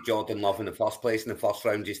drafted Jordan Love in the first place in the first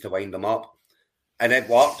round just to wind him up. And it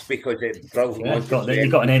worked because it drove him on. You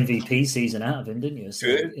got an MVP season out of him, didn't you? So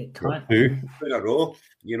Two in a row,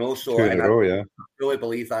 So I really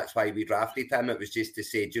believe that's why we drafted him. It was just to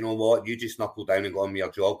say, do you know what? You just knuckle down and go on with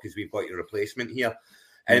your job because we've got your replacement here.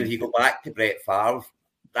 And if you go back to Brett Favre,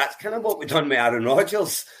 that's kind of what we've done with Aaron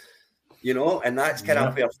Rodgers. And that's kind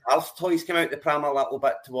of where Favre's toys came out the pram a little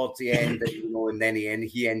bit towards the end, and then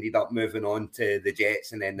he ended up moving on to the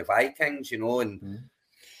Jets and then the Vikings, and.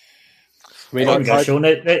 I mean,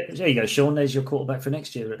 there you go, Sean. There's your quarterback for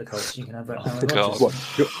next year at the Colts. You can have that.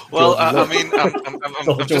 Well, I mean,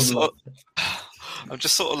 I'm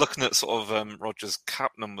just sort of looking at sort of Rodgers'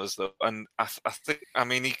 cap numbers though, and I think,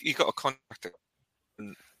 he got a contract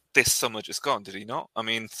this summer just gone, did he not? I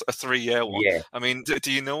mean, a 3-year one. Yeah. I mean,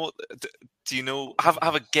 do you know? Have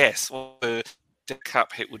a guess what the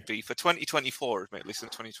cap hit would be for 2024, at least in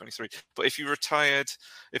 2023. But if you retired,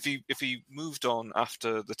 if he moved on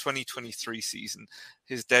after the 2023 season,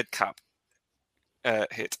 his dead cap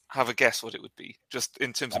hit, have a guess what it would be, just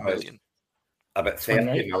in terms of million. About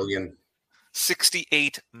 30 million.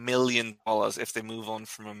 $68 million if they move on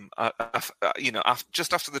from him,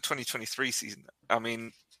 just after the 2023 season. I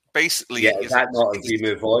mean, basically... Yeah, is that not if you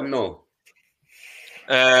move on, though?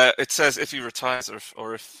 It says if he retires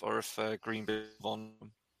or if Green Bay move on.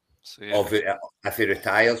 So, yeah. If he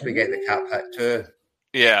retires, we get the cap hit too.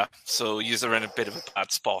 Yeah, so you're in a bit of a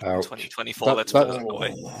bad spot in 2024. Let's put it that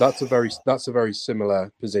way. That's a very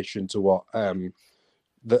similar position to what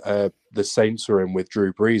the Saints were in with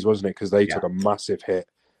Drew Brees, wasn't it? Because they took a massive hit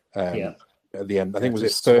at the end. I think was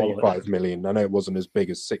it 35 million. I know it wasn't as big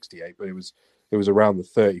as 68, but it was around the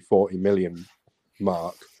 30-40 million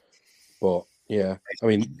mark. But yeah, I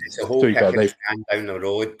mean, it's a whole down the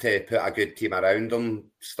road to put a good team around them,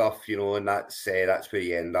 stuff, and that's where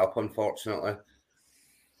you end up, unfortunately.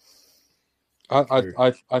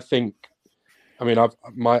 I think, I mean, I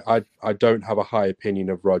don't have a high opinion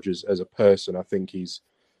of Rodgers as a person. I think he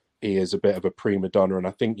is a bit of a prima donna, and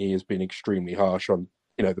I think he has been extremely harsh on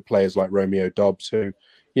the players like Romeo Dobbs, who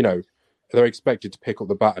they're expected to pick up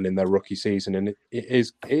the baton in their rookie season, and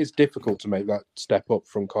it is difficult to make that step up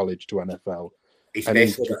from college to NFL.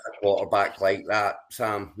 Especially with a quarterback like that,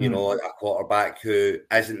 Sam. A quarterback who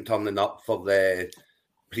isn't turning up for the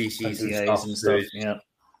preseason stuff.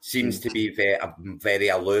 Seems to be very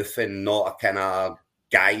aloof and not a kind of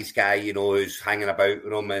guy's guy, who's hanging about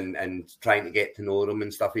with him and trying to get to know him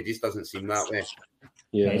and stuff. He just doesn't seem that way.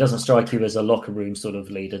 Yeah, he doesn't strike you as a locker room sort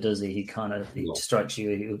of leader, does he? He strikes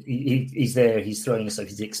you. He's there. He's throwing stuff.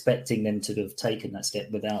 He's expecting them to have taken that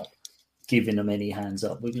step without giving them any hands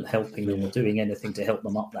up, helping them or doing anything to help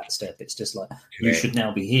them up that step. It's just like, you should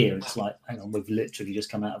now be here. It's like, hang on, we've literally just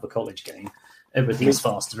come out of a college game. Everything's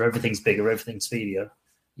faster, everything's bigger, everything's speedier.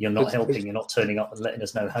 You're not helping, you're not turning up and letting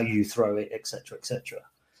us know how you throw it, etc., etc.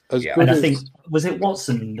 And I think, was it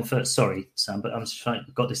Watson in the first? Sorry, Sam, but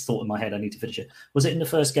I've got this thought in my head. I need to finish it. Was it in the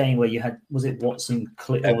first game where you had? Was it Watson?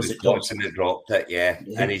 Or was it Watson that dropped it? Yeah,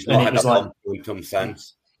 and he's not had a bump to him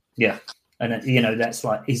since. Yeah, and that's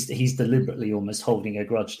like he's deliberately almost holding a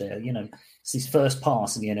grudge there. It's his first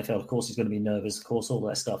pass in the NFL. Of course, he's going to be nervous. Of course, all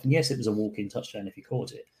that stuff. And yes, it was a walk-in touchdown if he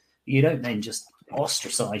caught it. But you don't then just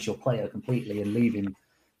ostracize your player completely and leave him.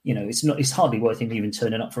 It's hardly worth him even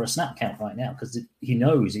turning up for a snap count right now because he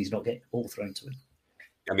knows he's not getting the ball thrown to him.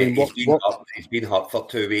 I mean, he's been hurt for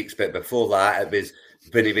 2 weeks, but before that, it was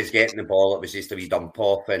when he was getting the ball, it was just a wee dump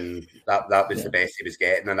off, and that was the best he was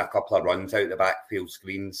getting, and a couple of runs out the backfield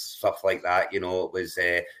screens, stuff like that. It was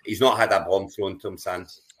he's not had a bomb thrown to him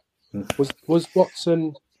since. Was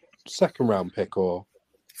Watson second round pick or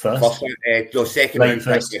first? Second round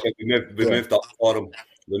pick. We moved up for him.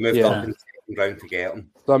 We moved up in the second round to get him.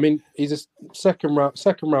 So, I mean, he's a second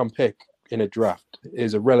round pick in a draft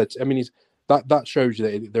is a relative. I mean, that shows you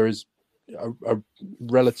that there is a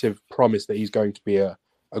relative promise that he's going to be a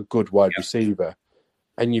good wide receiver,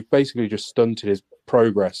 and you've basically just stunted his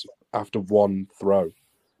progress after one throw.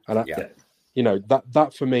 And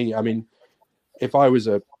that for me, I mean, if I was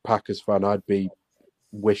a Packers fan, I'd be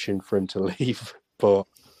wishing for him to leave. But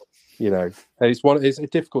it's a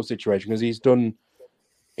difficult situation because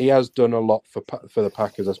he has done a lot for the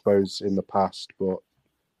Packers, I suppose, in the past. But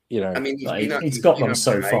I mean, he's got them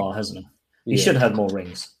so far, hasn't he? He should have more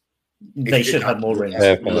rings. They should have more rings.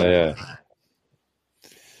 Yeah.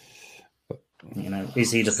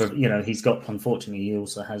 Is he the? He's got. Unfortunately, he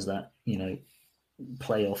also has that.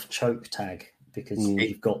 Playoff choke tag because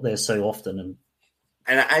you've got there so often and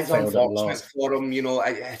it is unfortunate for him.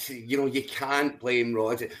 You can't blame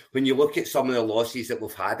Rodgers when you look at some of the losses that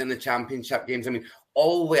we've had in the championship games. I mean,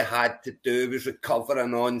 all we had to do was recover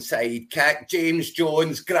an onside kick. James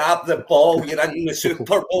Jones, grab the ball. You're in the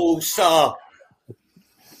Super Bowl, sir.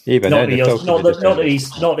 Not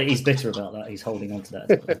that he's bitter about that. He's holding on to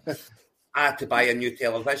that. I had to buy a new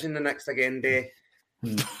television the next again day.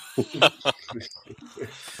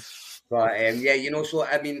 But so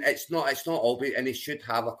I mean, it's not all, and he should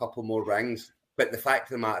have a couple more rings. But the fact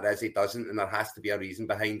of the matter is, he doesn't, and there has to be a reason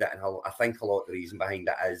behind it. And I think a lot of the reason behind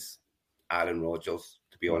it is Aaron Rodgers.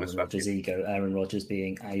 To be honest with you, Rodgers' ego. Aaron Rodgers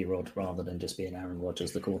being A-Rod rather than just being Aaron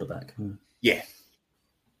Rodgers, the quarterback. Yeah.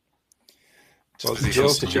 Well, they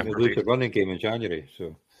also took the lose the running game in January,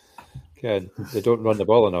 so again, they don't run the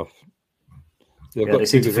ball enough. They've got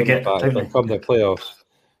two good running backs, but come the playoffs,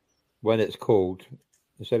 when it's cold,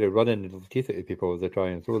 instead of running the teeth at people, they try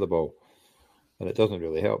and throw the ball, and it doesn't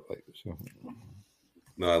really help.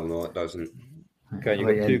 No, it doesn't. Okay,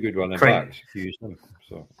 you've got two good running backs. Use them.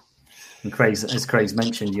 So, and as Craig's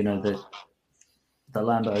mentioned, the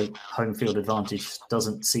Lambeau home field advantage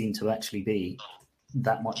doesn't seem to actually be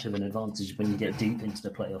that much of an advantage when you get deep into the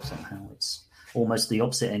playoffs. Somehow, it's almost the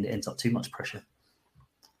opposite end. It ends up too much pressure.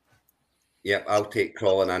 Yep, I'll take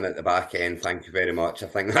crawling in at the back end. Thank you very much. I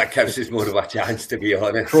think that gives us more of a chance, to be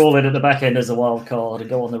honest. Crawling at the back end as a wild card and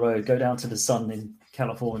go on the road, go down to the sun in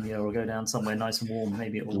California or go down somewhere nice and warm.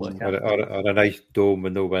 Maybe it will work out. Or a nice dome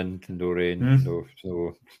with no wind and no rain. So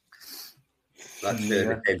that's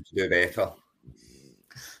the time to do better.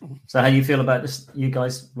 So how you feel about this? You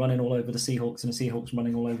guys running all over the Seahawks and the Seahawks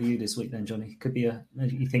running all over you this week then, Johnny? Could be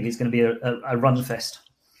you think it's going to be a run fest?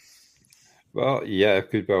 Well, yeah,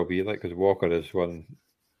 it could well be because Walker is one.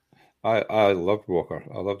 I loved Walker.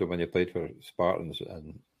 I loved him when he played for Spartans,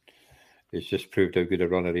 and he's just proved how good a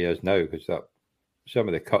runner he is now because some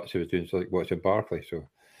of the cuts he was doing, so like watching Barkley. So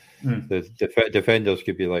the defenders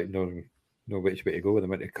could be like, no which way to go with the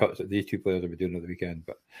amount of cuts that these two players will be doing on the weekend.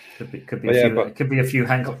 But could be a few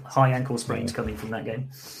high ankle sprains coming from that game.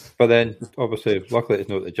 But then, obviously, luckily it's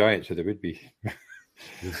not the Giants, so there would be.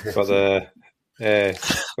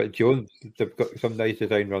 But Jones, they've got some nice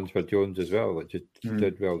design runs for Jones as well, which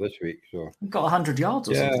did well this week. So got 100 yards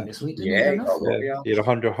or something this week, didn't he had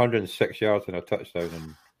 106 yards and a touchdown,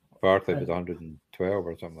 and Barkley was 112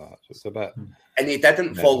 or something like that. So it's a bit. And he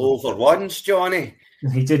didn't fall over once, Johnny.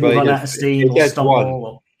 He didn't run out of steam or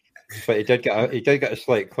stumble. But he did get a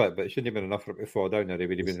slight clip, but it shouldn't have been enough for him to fall down there. It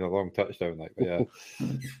would have been a long touchdown,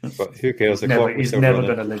 But who cares? He's never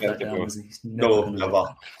going to live that down, is he? Never.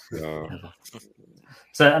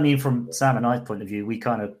 So, I mean, from Sam and I's point of view, we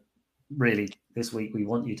kind of really this week we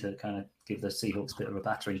want you to kind of give the Seahawks a bit of a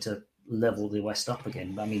battering to level the West up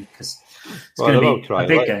again. I mean, because it's going to be a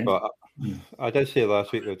big game. But I did say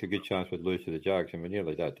last week there was a good chance we'd lose to the Jags, and we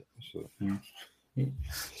nearly did. So.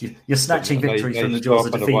 You're snatching victories from the jaws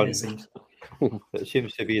of defeat, it seems. It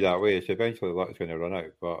seems to be that way. So eventually luck's going to run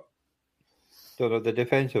out. But the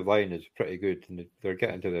defensive line is pretty good, and they're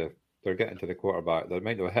getting to the quarterback. They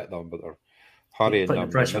might not hit them, but they're hurrying them,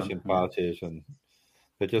 missing passes, and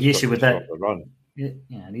they just the issue with that run.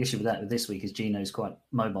 Yeah, the issue with that this week is Gino's quite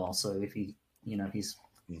mobile. So if he's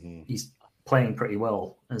playing pretty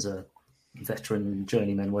well as a veteran,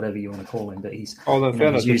 journeyman, whatever you want to call him, but he's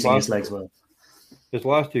using his legs well. His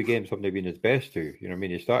last two games haven't been his best two.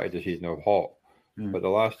 He started the season off hot, but the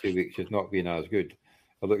last 2 weeks has not been as good.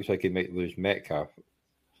 It looks like he might lose Metcalf.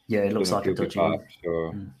 Yeah, it looks like a dodgy one.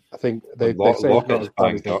 So I think they say it's not as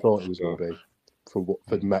bad as they thought it was going to be for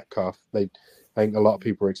Metcalf. I think a lot of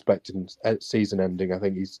people are expecting season ending. I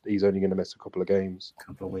think he's only going to miss a couple of games, a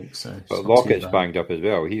couple of weeks. So but Lockett's banged up as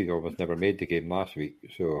well. He almost never made the game last week.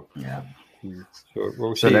 So yeah. So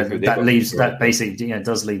we'll see. That leaves that basically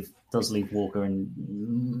does leave Walker and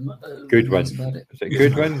Goodwin. Is it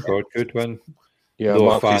Goodwin? Goodwin. Yeah,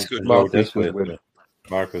 Marcus Goodwin.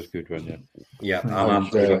 Marcus Goodwin, yeah.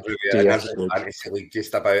 I'm absolutely fantasy league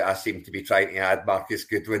just about. I seem to be trying to add Marcus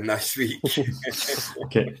Goodwin this week.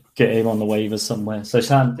 get him on the waivers somewhere. So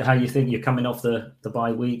Sam, how you think you're coming off the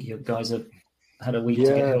bye week? You guys have had a week to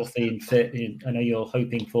get healthy and fit. I know you're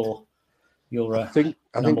hoping for your. I think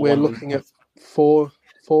we're looking at four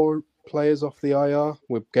players off the IR.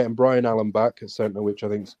 We're getting Brian Allen back at centre, which I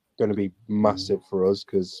think is going to be massive for us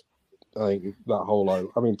because I think that whole line.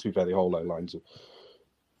 I mean, to be fair, the whole line line's a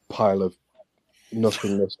pile of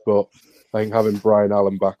nothingness, but I think having Brian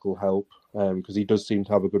Allen back will help because he does seem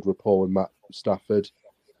to have a good rapport with Matt Stafford.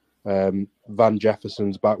 Van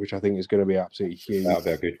Jefferson's back, which I think is going to be absolutely huge. That'll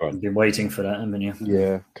be a good one. You've been waiting for that, haven't you?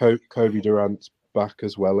 Yeah, Kobe Durant's back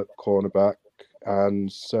as well at cornerback,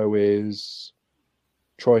 and so is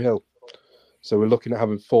Troy Hill. So we're looking at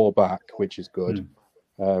having 4 back, which is good,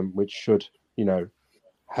 which should,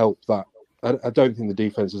 help that. I don't think the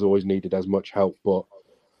defense has always needed as much help, but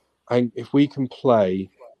if we can play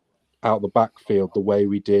out the backfield the way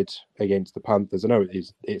we did against the Panthers, I know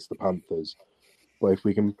it's the Panthers, but if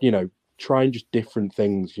we can, try and just different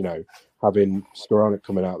things, having Skoranek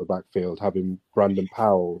coming out of the backfield, having Brandon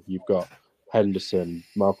Powell, you've got Henderson,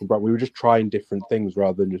 Malcolm Brown. We were just trying different things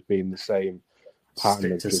rather than just being the same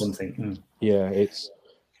pattern. Stick to something. Yeah,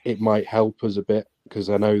 it might help us a bit because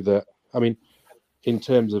I know that. I mean, in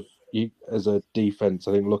terms of you as a defense,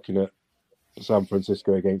 I think looking at San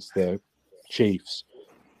Francisco against the Chiefs,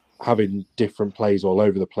 having different plays all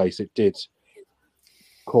over the place, it did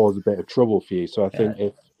cause a bit of trouble for you. So I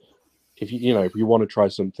think if you want to try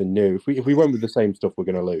something new, if we went with the same stuff, we're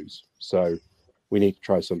going to lose. So we need to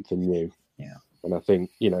try something new. Yeah. And I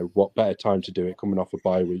think, what better time to do it coming off a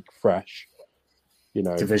bye week, fresh,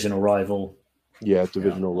 divisional rival. Yeah,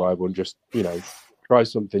 divisional rival, and just, try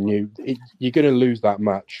something new. You're going to lose that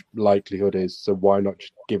match, likelihood is, so why not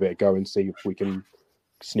just give it a go and see if we can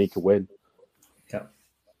sneak a win? Yeah.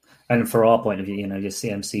 And for our point of view, your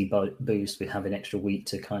CMC boost, we have an extra week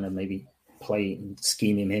to kind of maybe play and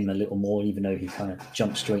scheme him a little more, even though he kind of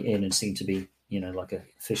jumped straight in and seemed to be, like a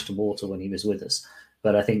fish to water when he was with us.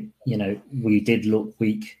 But I think, we did look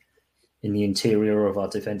weak in the interior of our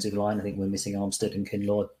defensive line. I think we're missing Armstead and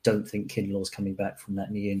Kinlaw. I don't think Kinlaw's coming back from that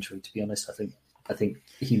knee injury, to be honest. I think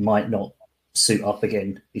he might not suit up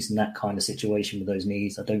again. He's in that kind of situation with those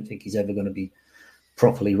knees. I don't think he's ever going to be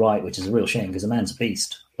properly right, which is a real shame because the man's a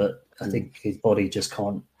beast. But I think his body just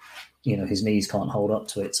can't, his knees can't hold up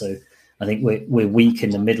to it. So I think we're weak in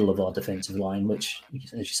the middle of our defensive line, which,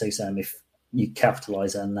 as you say, Sam, if you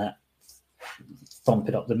capitalise on that, thump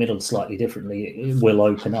it up the middle slightly differently, it will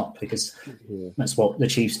open up because that's what the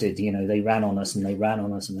Chiefs did. They ran on us and they ran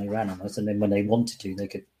on us and they ran on us. And then when they wanted to, they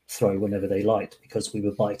could throw whenever they liked because we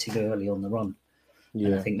were biting early on the run. Yeah.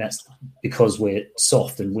 And I think that's because we're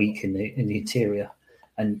soft and weak in the interior.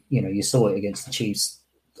 And, you saw it against the Chiefs.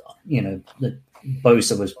 The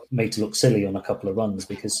Bosa was made to look silly on a couple of runs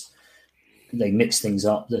because they mixed things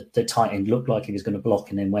up. The tight end looked like he was going to block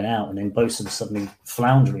and then went out. And then Bosa was suddenly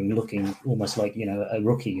floundering, looking almost like, a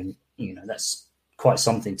rookie. And, that's quite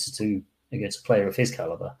something to do against a player of his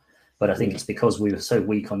caliber. But I think it's because we were so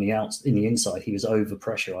weak on the in the inside, he was over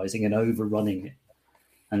pressurizing and overrunning it.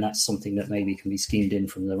 And that's something that maybe can be schemed in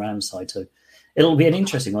from the Rams side. So it'll be an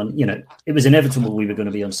interesting one. It was inevitable we were going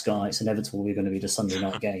to be on Sky. It's inevitable we were going to be the Sunday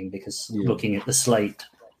night game because looking at the slate,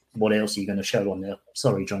 what else are you going to show on there?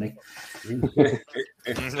 Sorry, Johnny.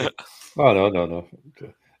 Oh, no.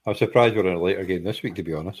 I'm surprised we're in a later game this week, to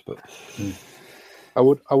be honest. But I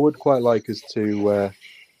would quite like us to,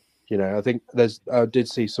 I think I did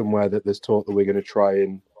see somewhere that there's talk that we're going to try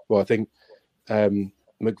and, I think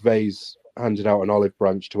McVay's handed out an olive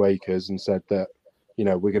branch to Akers and said that,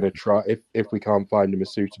 we're going to try, if we can't find him a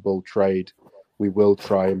suitable trade, we will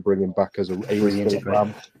try and bring him back as a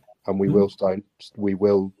Ram, and we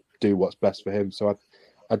will do what's best for him. So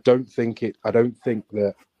I don't think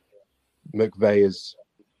that McVay has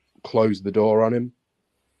closed the door on him,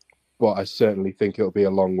 but I certainly think it'll be a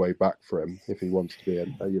long way back for him if he wants to be a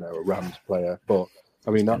Rams player. But I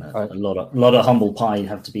mean, a lot of humble pie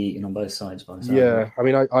have to be eaten on both sides. By the time. Yeah, I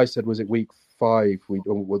mean, I said, was it week 5?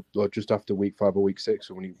 Or just after week 5 or week 6,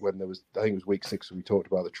 when there was, I think it was week 6 when we talked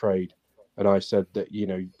about the trade. and I said that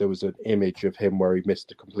there was an image of him where he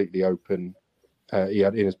missed a completely open. He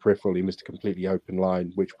had in his peripheral, he missed a completely open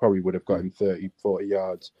line, which probably would have got him 30, 40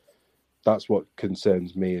 yards. That's what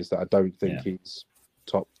concerns me, is that I don't think he's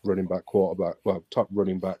top running back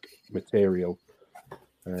material.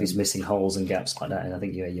 If he's missing holes and gaps like that, and I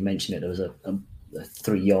think you mentioned it, there was a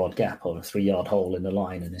 3-yard gap or a 3-yard hole in the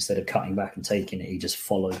line, and instead of cutting back and taking it, he just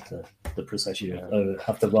followed the procession,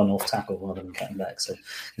 have to run off tackle rather than cutting back. So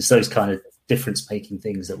it's those kind of difference-making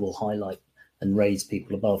things that will highlight and raise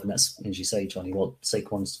people above, and that's, as you say, Johnny, what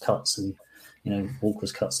Saquon's cuts and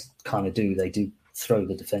Walker's cuts kind of do. They do throw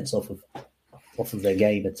the defense off of their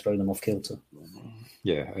game and throw them off kilter.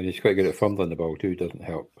 Yeah, and he's quite good at fumbling the ball too. Doesn't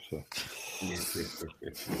help. So.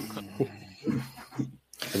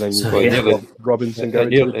 And then Robinson going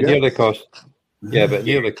nearly cost. Yeah, but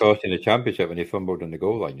nearly cost in the championship when he fumbled on the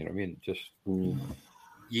goal line. You know what I mean? Just.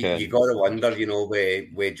 You got to wonder,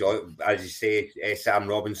 where as you say, Sam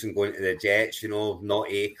Robinson going to the Jets, not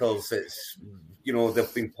Akers. It's,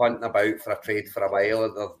 they've been punting about for a trade for a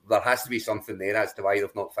while. There has to be something there as to why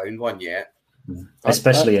they've not found one yet.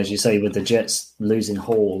 Especially, as you say, with the Jets losing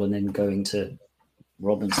Hall and then going to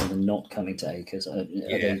Robinson and not coming to Akers.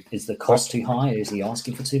 Is the cost too high? Is he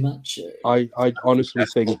asking for too much? I honestly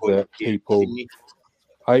think that people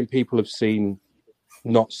have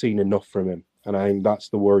not seen enough from him. And I think that's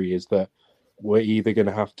the worry, is that we're either going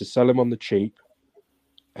to have to sell him on the cheap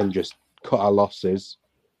and just cut our losses,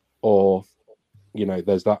 or,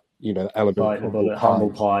 there's that, element of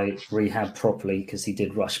humble pie rehab properly, because he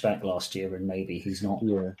did rush back last year, and maybe he's not.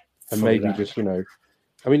 Yeah, and maybe back. Just, I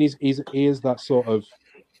mean, he is that sort of.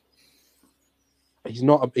 He's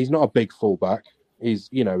not a big fullback. He's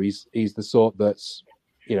the sort that's,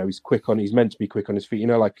 he's quick on. He's meant to be quick on his feet.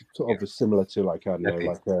 Like sort of similar to like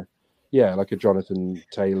a Jonathan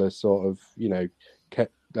Taylor sort of,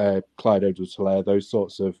 Clyde Edwards-Helaire, those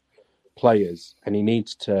sorts of players. And he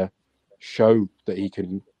needs to show that he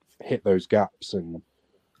can hit those gaps and,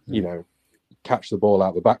 catch the ball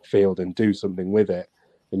out the backfield and do something with it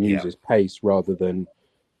and use his pace rather than,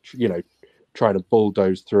 trying to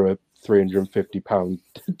bulldoze through a 350-pound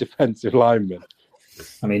defensive lineman.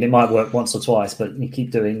 I mean, it might work once or twice, but you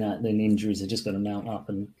keep doing that, then injuries are just going to mount up,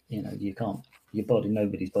 and you can't.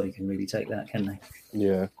 Nobody's body can really take that, can they?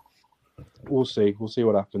 Yeah, we'll see. We'll see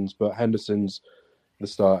what happens. But Henderson's the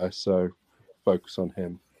starter, so focus on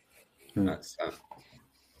him. That's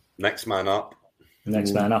next man up.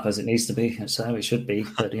 Next man up, as it needs to be. That's how it should be.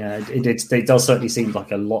 But yeah, it does certainly seem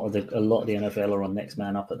like a lot of the NFL are on next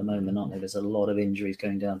man up at the moment, aren't they? There's a lot of injuries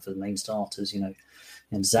going down for the main starters, and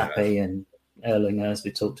Zappe and Erlinger, as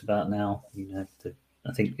we talked about now.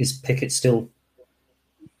 I think, is Pickett still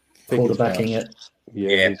quarterbacking it?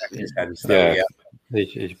 Yeah, he's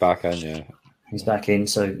back in. Yeah, he's back in.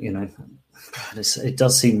 So it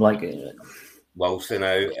does seem like Wilson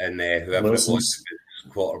out, and whoever Wilson's, it was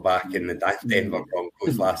quarterback in the Denver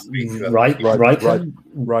Broncos last week. Right. I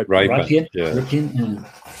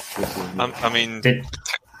mean,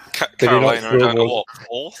 Carolina are down to what,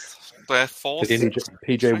 fourth? They're fourth.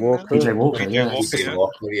 PJ Walker,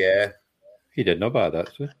 yeah. He did not bad,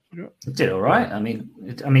 actually. He did all right. I mean,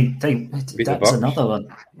 that's another one.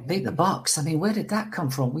 Beat the Bucks. I mean, where did that come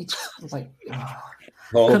from? We just I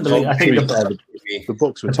think the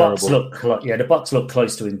Bucks were terrible. The Bucks look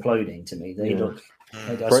close to imploding to me. They look.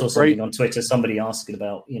 I saw something on Twitter. Somebody asking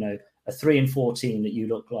about a 3-4 team that you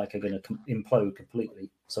look like are going to implode completely.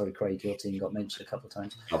 Sorry, Craig, your team got mentioned a couple of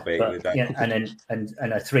times.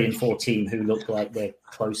 And a 3-4 team who look like they're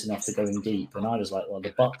close enough to going deep. And I was like, well,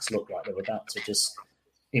 the Bucks look like they're about to just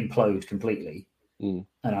implode completely. And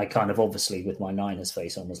I kind of, obviously, with my Niners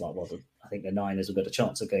face on, was like, well, I think the Niners have got a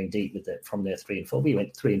chance of going deep from their 3-4. We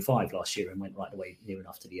went 3-5 last year and went right away near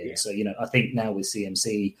enough to the end. Yeah. So I think now with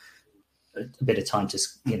CMC, a bit of time to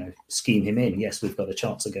scheme him in. Yes, we've got a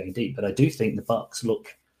chance of going deep, but I do think the Bucks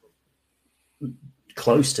look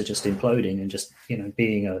close to just imploding and just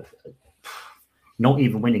being not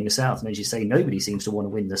even winning the South. And as you say, nobody seems to want to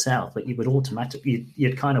win the South, but you would automatically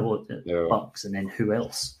you'd kind of want the Bucks and then who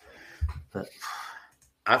else? But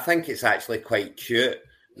I think it's actually quite cute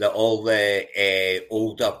that all the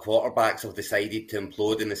older quarterbacks have decided to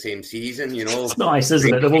implode in the same season. It's nice,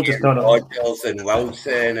 isn't it? They've all just gone Rodgers and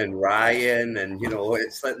Wilson and Ryan, and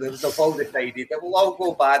it's like they've all decided they will all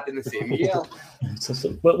go bad in the same year.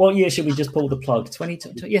 But what year should we just pull the plug?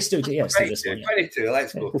 22. Yes, do it. Yes, 22.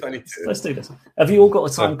 Let's go. 22. Let's do this. Have you all got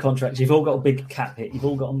a time contract? You've all got a big cap hit. You've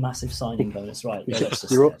all got a massive signing bonus, right? Yeah,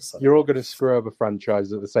 you're all going to screw over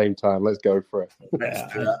franchises at the same time. Let's go for it.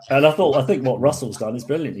 Yeah. And I think what Russell's done is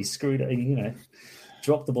brilliant. He screwed it.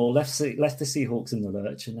 dropped the ball, left the Seahawks in the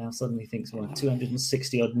lurch, and now suddenly thinks, well,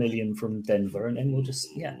 260 odd million from Denver, and then we'll just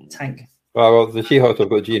tank. Well, the Seahawks have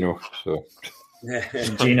got Geno, so.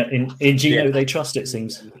 In Geno, they trust, it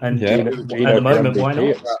seems. And Geno at the moment, why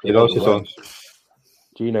not?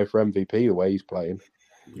 Geno for MVP, the way he's playing.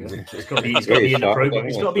 Yeah. He's got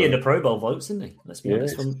to be in the Pro Bowl votes, isn't he? Let's be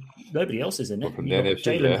honest. Nobody else is in it.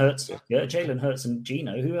 Jalen Hurts, Jalen Hurts and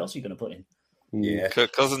Geno. Who else are you going to put in? Yeah,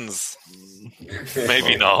 Kirk Cousins.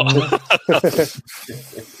 Maybe not. Well,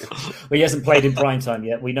 he hasn't played in prime time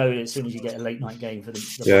yet. We know as soon as you get a late night game for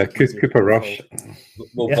the Cooper Rush.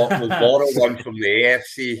 We'll borrow one from the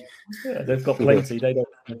AFC. Yeah, they've got plenty. They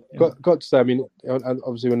don't. Got to say, I mean,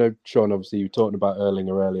 obviously, we know Sean. Obviously, you were talking about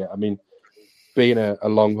Erlinger earlier. I mean, being a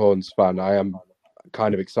Longhorns fan, I am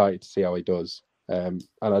kind of excited to see how he does, and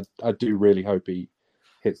I do really hope he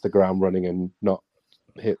hits the ground running and not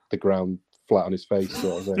hit the ground flat on his face,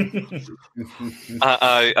 sort of thing.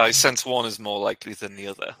 I sense one is more likely than the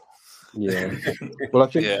other. Yeah. Well, I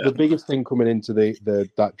think the biggest thing coming into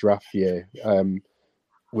that draft year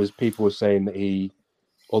was people were saying that he,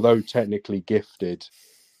 although technically gifted,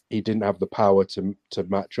 he didn't have the power to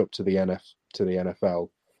match up to the NFL,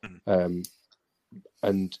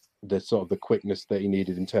 and the sort of the quickness that he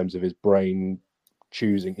needed in terms of his brain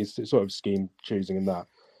choosing, his sort of scheme choosing, and that.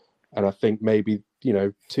 And I think maybe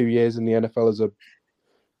 2 years in the NFL as a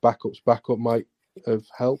backup might have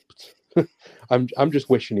helped. I'm just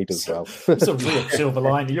wishing he does well. It's a real silver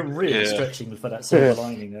lining. You're really stretching for that silver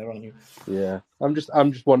lining there, aren't you? Yeah, I'm just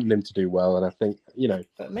wanting him to do well, and I think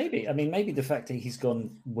But maybe the fact that he's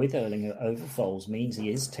gone with Erlinger over Foles means he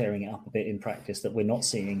is tearing it up a bit in practice that we're not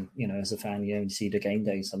seeing. As a fan, you only see the game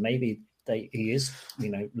day, so maybe he is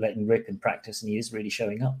letting rip in practice, and he is really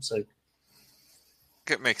showing up. So.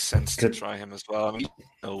 It makes sense to try him as well. I mean,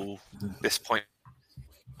 this point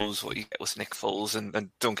knows what you get with Nick Foles, and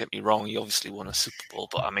don't get me wrong, he obviously won a Super Bowl.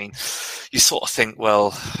 But I mean, you sort of think,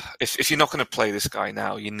 well, if you're not going to play this guy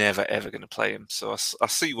now, you're never ever going to play him. So I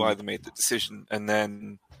see why they made the decision, and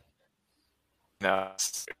then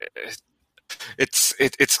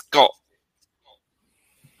it's got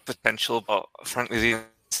potential, but frankly, it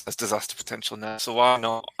has disaster potential now. So why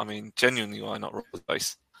not? I mean, genuinely, why not roll the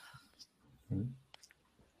dice?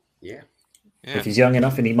 Yeah. If he's young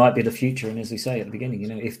enough, and he might be the future, and as we say at the beginning,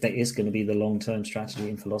 if there is going to be the long-term strategy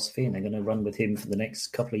and philosophy, and they're going to run with him for the next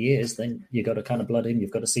couple of years, then you've got to kind of blood him.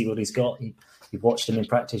 You've got to see what he's got. You've watched him in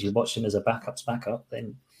practice. You've watched him as a backup.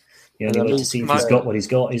 Then the only way to see if he's got what he's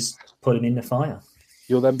got is put him in the fire.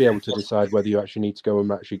 You'll then be able to decide whether you actually need to go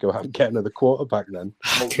out and get another quarterback then.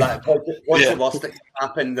 The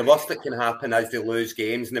worst that can happen is they lose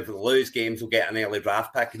games, and if they lose games, they'll get an early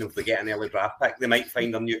draft pick, and if they get an early draft pick, they might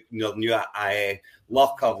find their new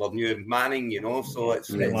Luck or their new Manning, so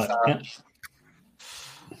it's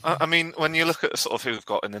I mean, when you look at sort of who we've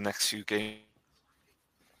got in the next few games,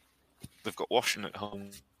 they've got Washington at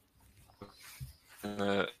home.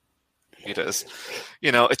 It is,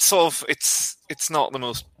 it's sort of it's not the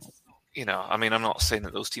most, I mean, I'm not saying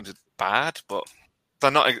that those teams are bad, but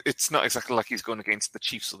they're not. It's not exactly like he's going against the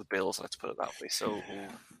Chiefs or the Bills. Let's put it that way. So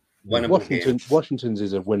Washington's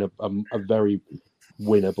is a very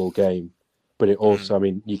winnable game, but it also, I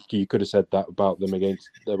mean, you could have said that about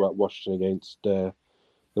Washington against the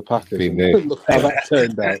Packers. Look how that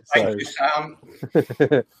turned out. Thank you, Sam.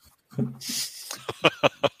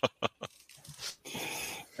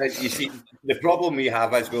 You see, the problem we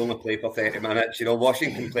have is we only play for 30 minutes.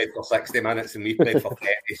 Washington played for 60 minutes and we played for 30.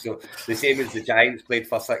 So the same as the Giants played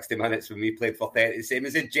for 60 minutes when we played for 30. The same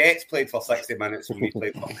as the Jets played for 60 minutes when we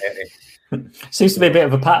played for 30. Seems to be a bit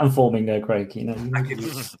of a pattern forming there, Craig.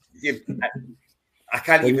 I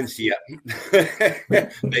can't even see it.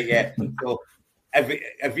 But yeah, so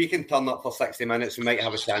if we can turn up for 60 minutes, we might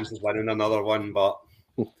have a chance of winning another one, but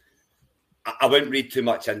I wouldn't read too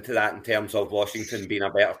much into that in terms of Washington being a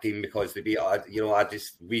better team because they beat.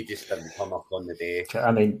 We just didn't come up on the day. I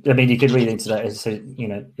mean, you could read into that as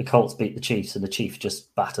the Colts beat the Chiefs and the Chiefs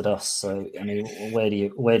just battered us. So I mean, where do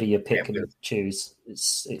you pick and choose?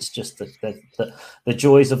 It's just the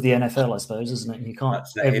joys of the NFL, I suppose, isn't it? You can't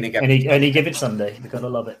any given Sunday. You've got to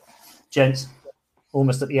love it, gents.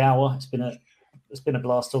 Almost at the hour. It's been a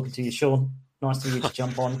blast talking to you, Sean. Nice of you to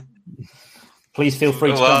jump on. Please feel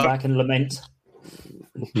free to come back and lament.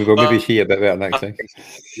 We'll maybe see a bit better next time.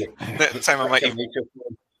 Next time I might even...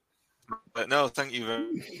 But no, thank you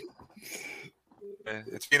very much.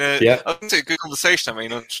 It's been I think a good conversation. I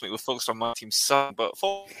mean, actually, we're focused on my team's son, but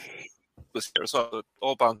for was here as well.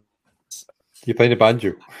 All bands. You playing a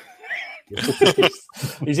banjo?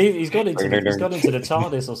 he's got into the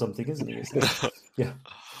TARDIS or something, isn't he? Yeah.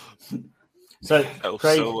 So,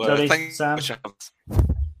 Craig, Johnny, thank Sam, you.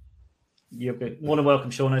 You're more than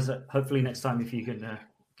welcome, Sean. Hopefully next time, if you can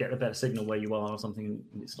get a better signal where you are or something,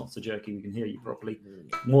 it's not so jerky, we can hear you properly.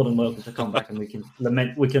 More than welcome to come back and we can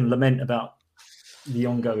lament about the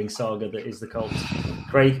ongoing saga that is the Colts.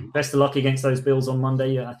 Craig, best of luck against those Bills on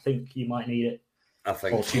Monday. I think you might need it. I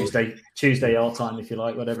think or Tuesday our time, if you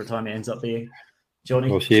like, whatever time it ends up being.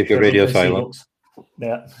 Johnny, we'll see if your radio's silent.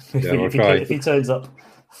 Yeah, if he turns up.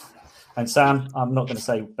 And Sam, I'm not going to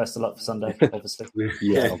say best of luck for Sunday, obviously.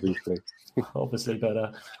 Yeah, obviously. Obviously,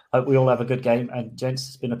 but hope we all have a good game. And gents,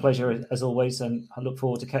 it's been a pleasure as always, and I look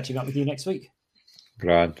forward to catching up with you next week.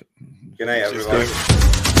 Grand. Good night,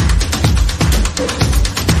 everyone.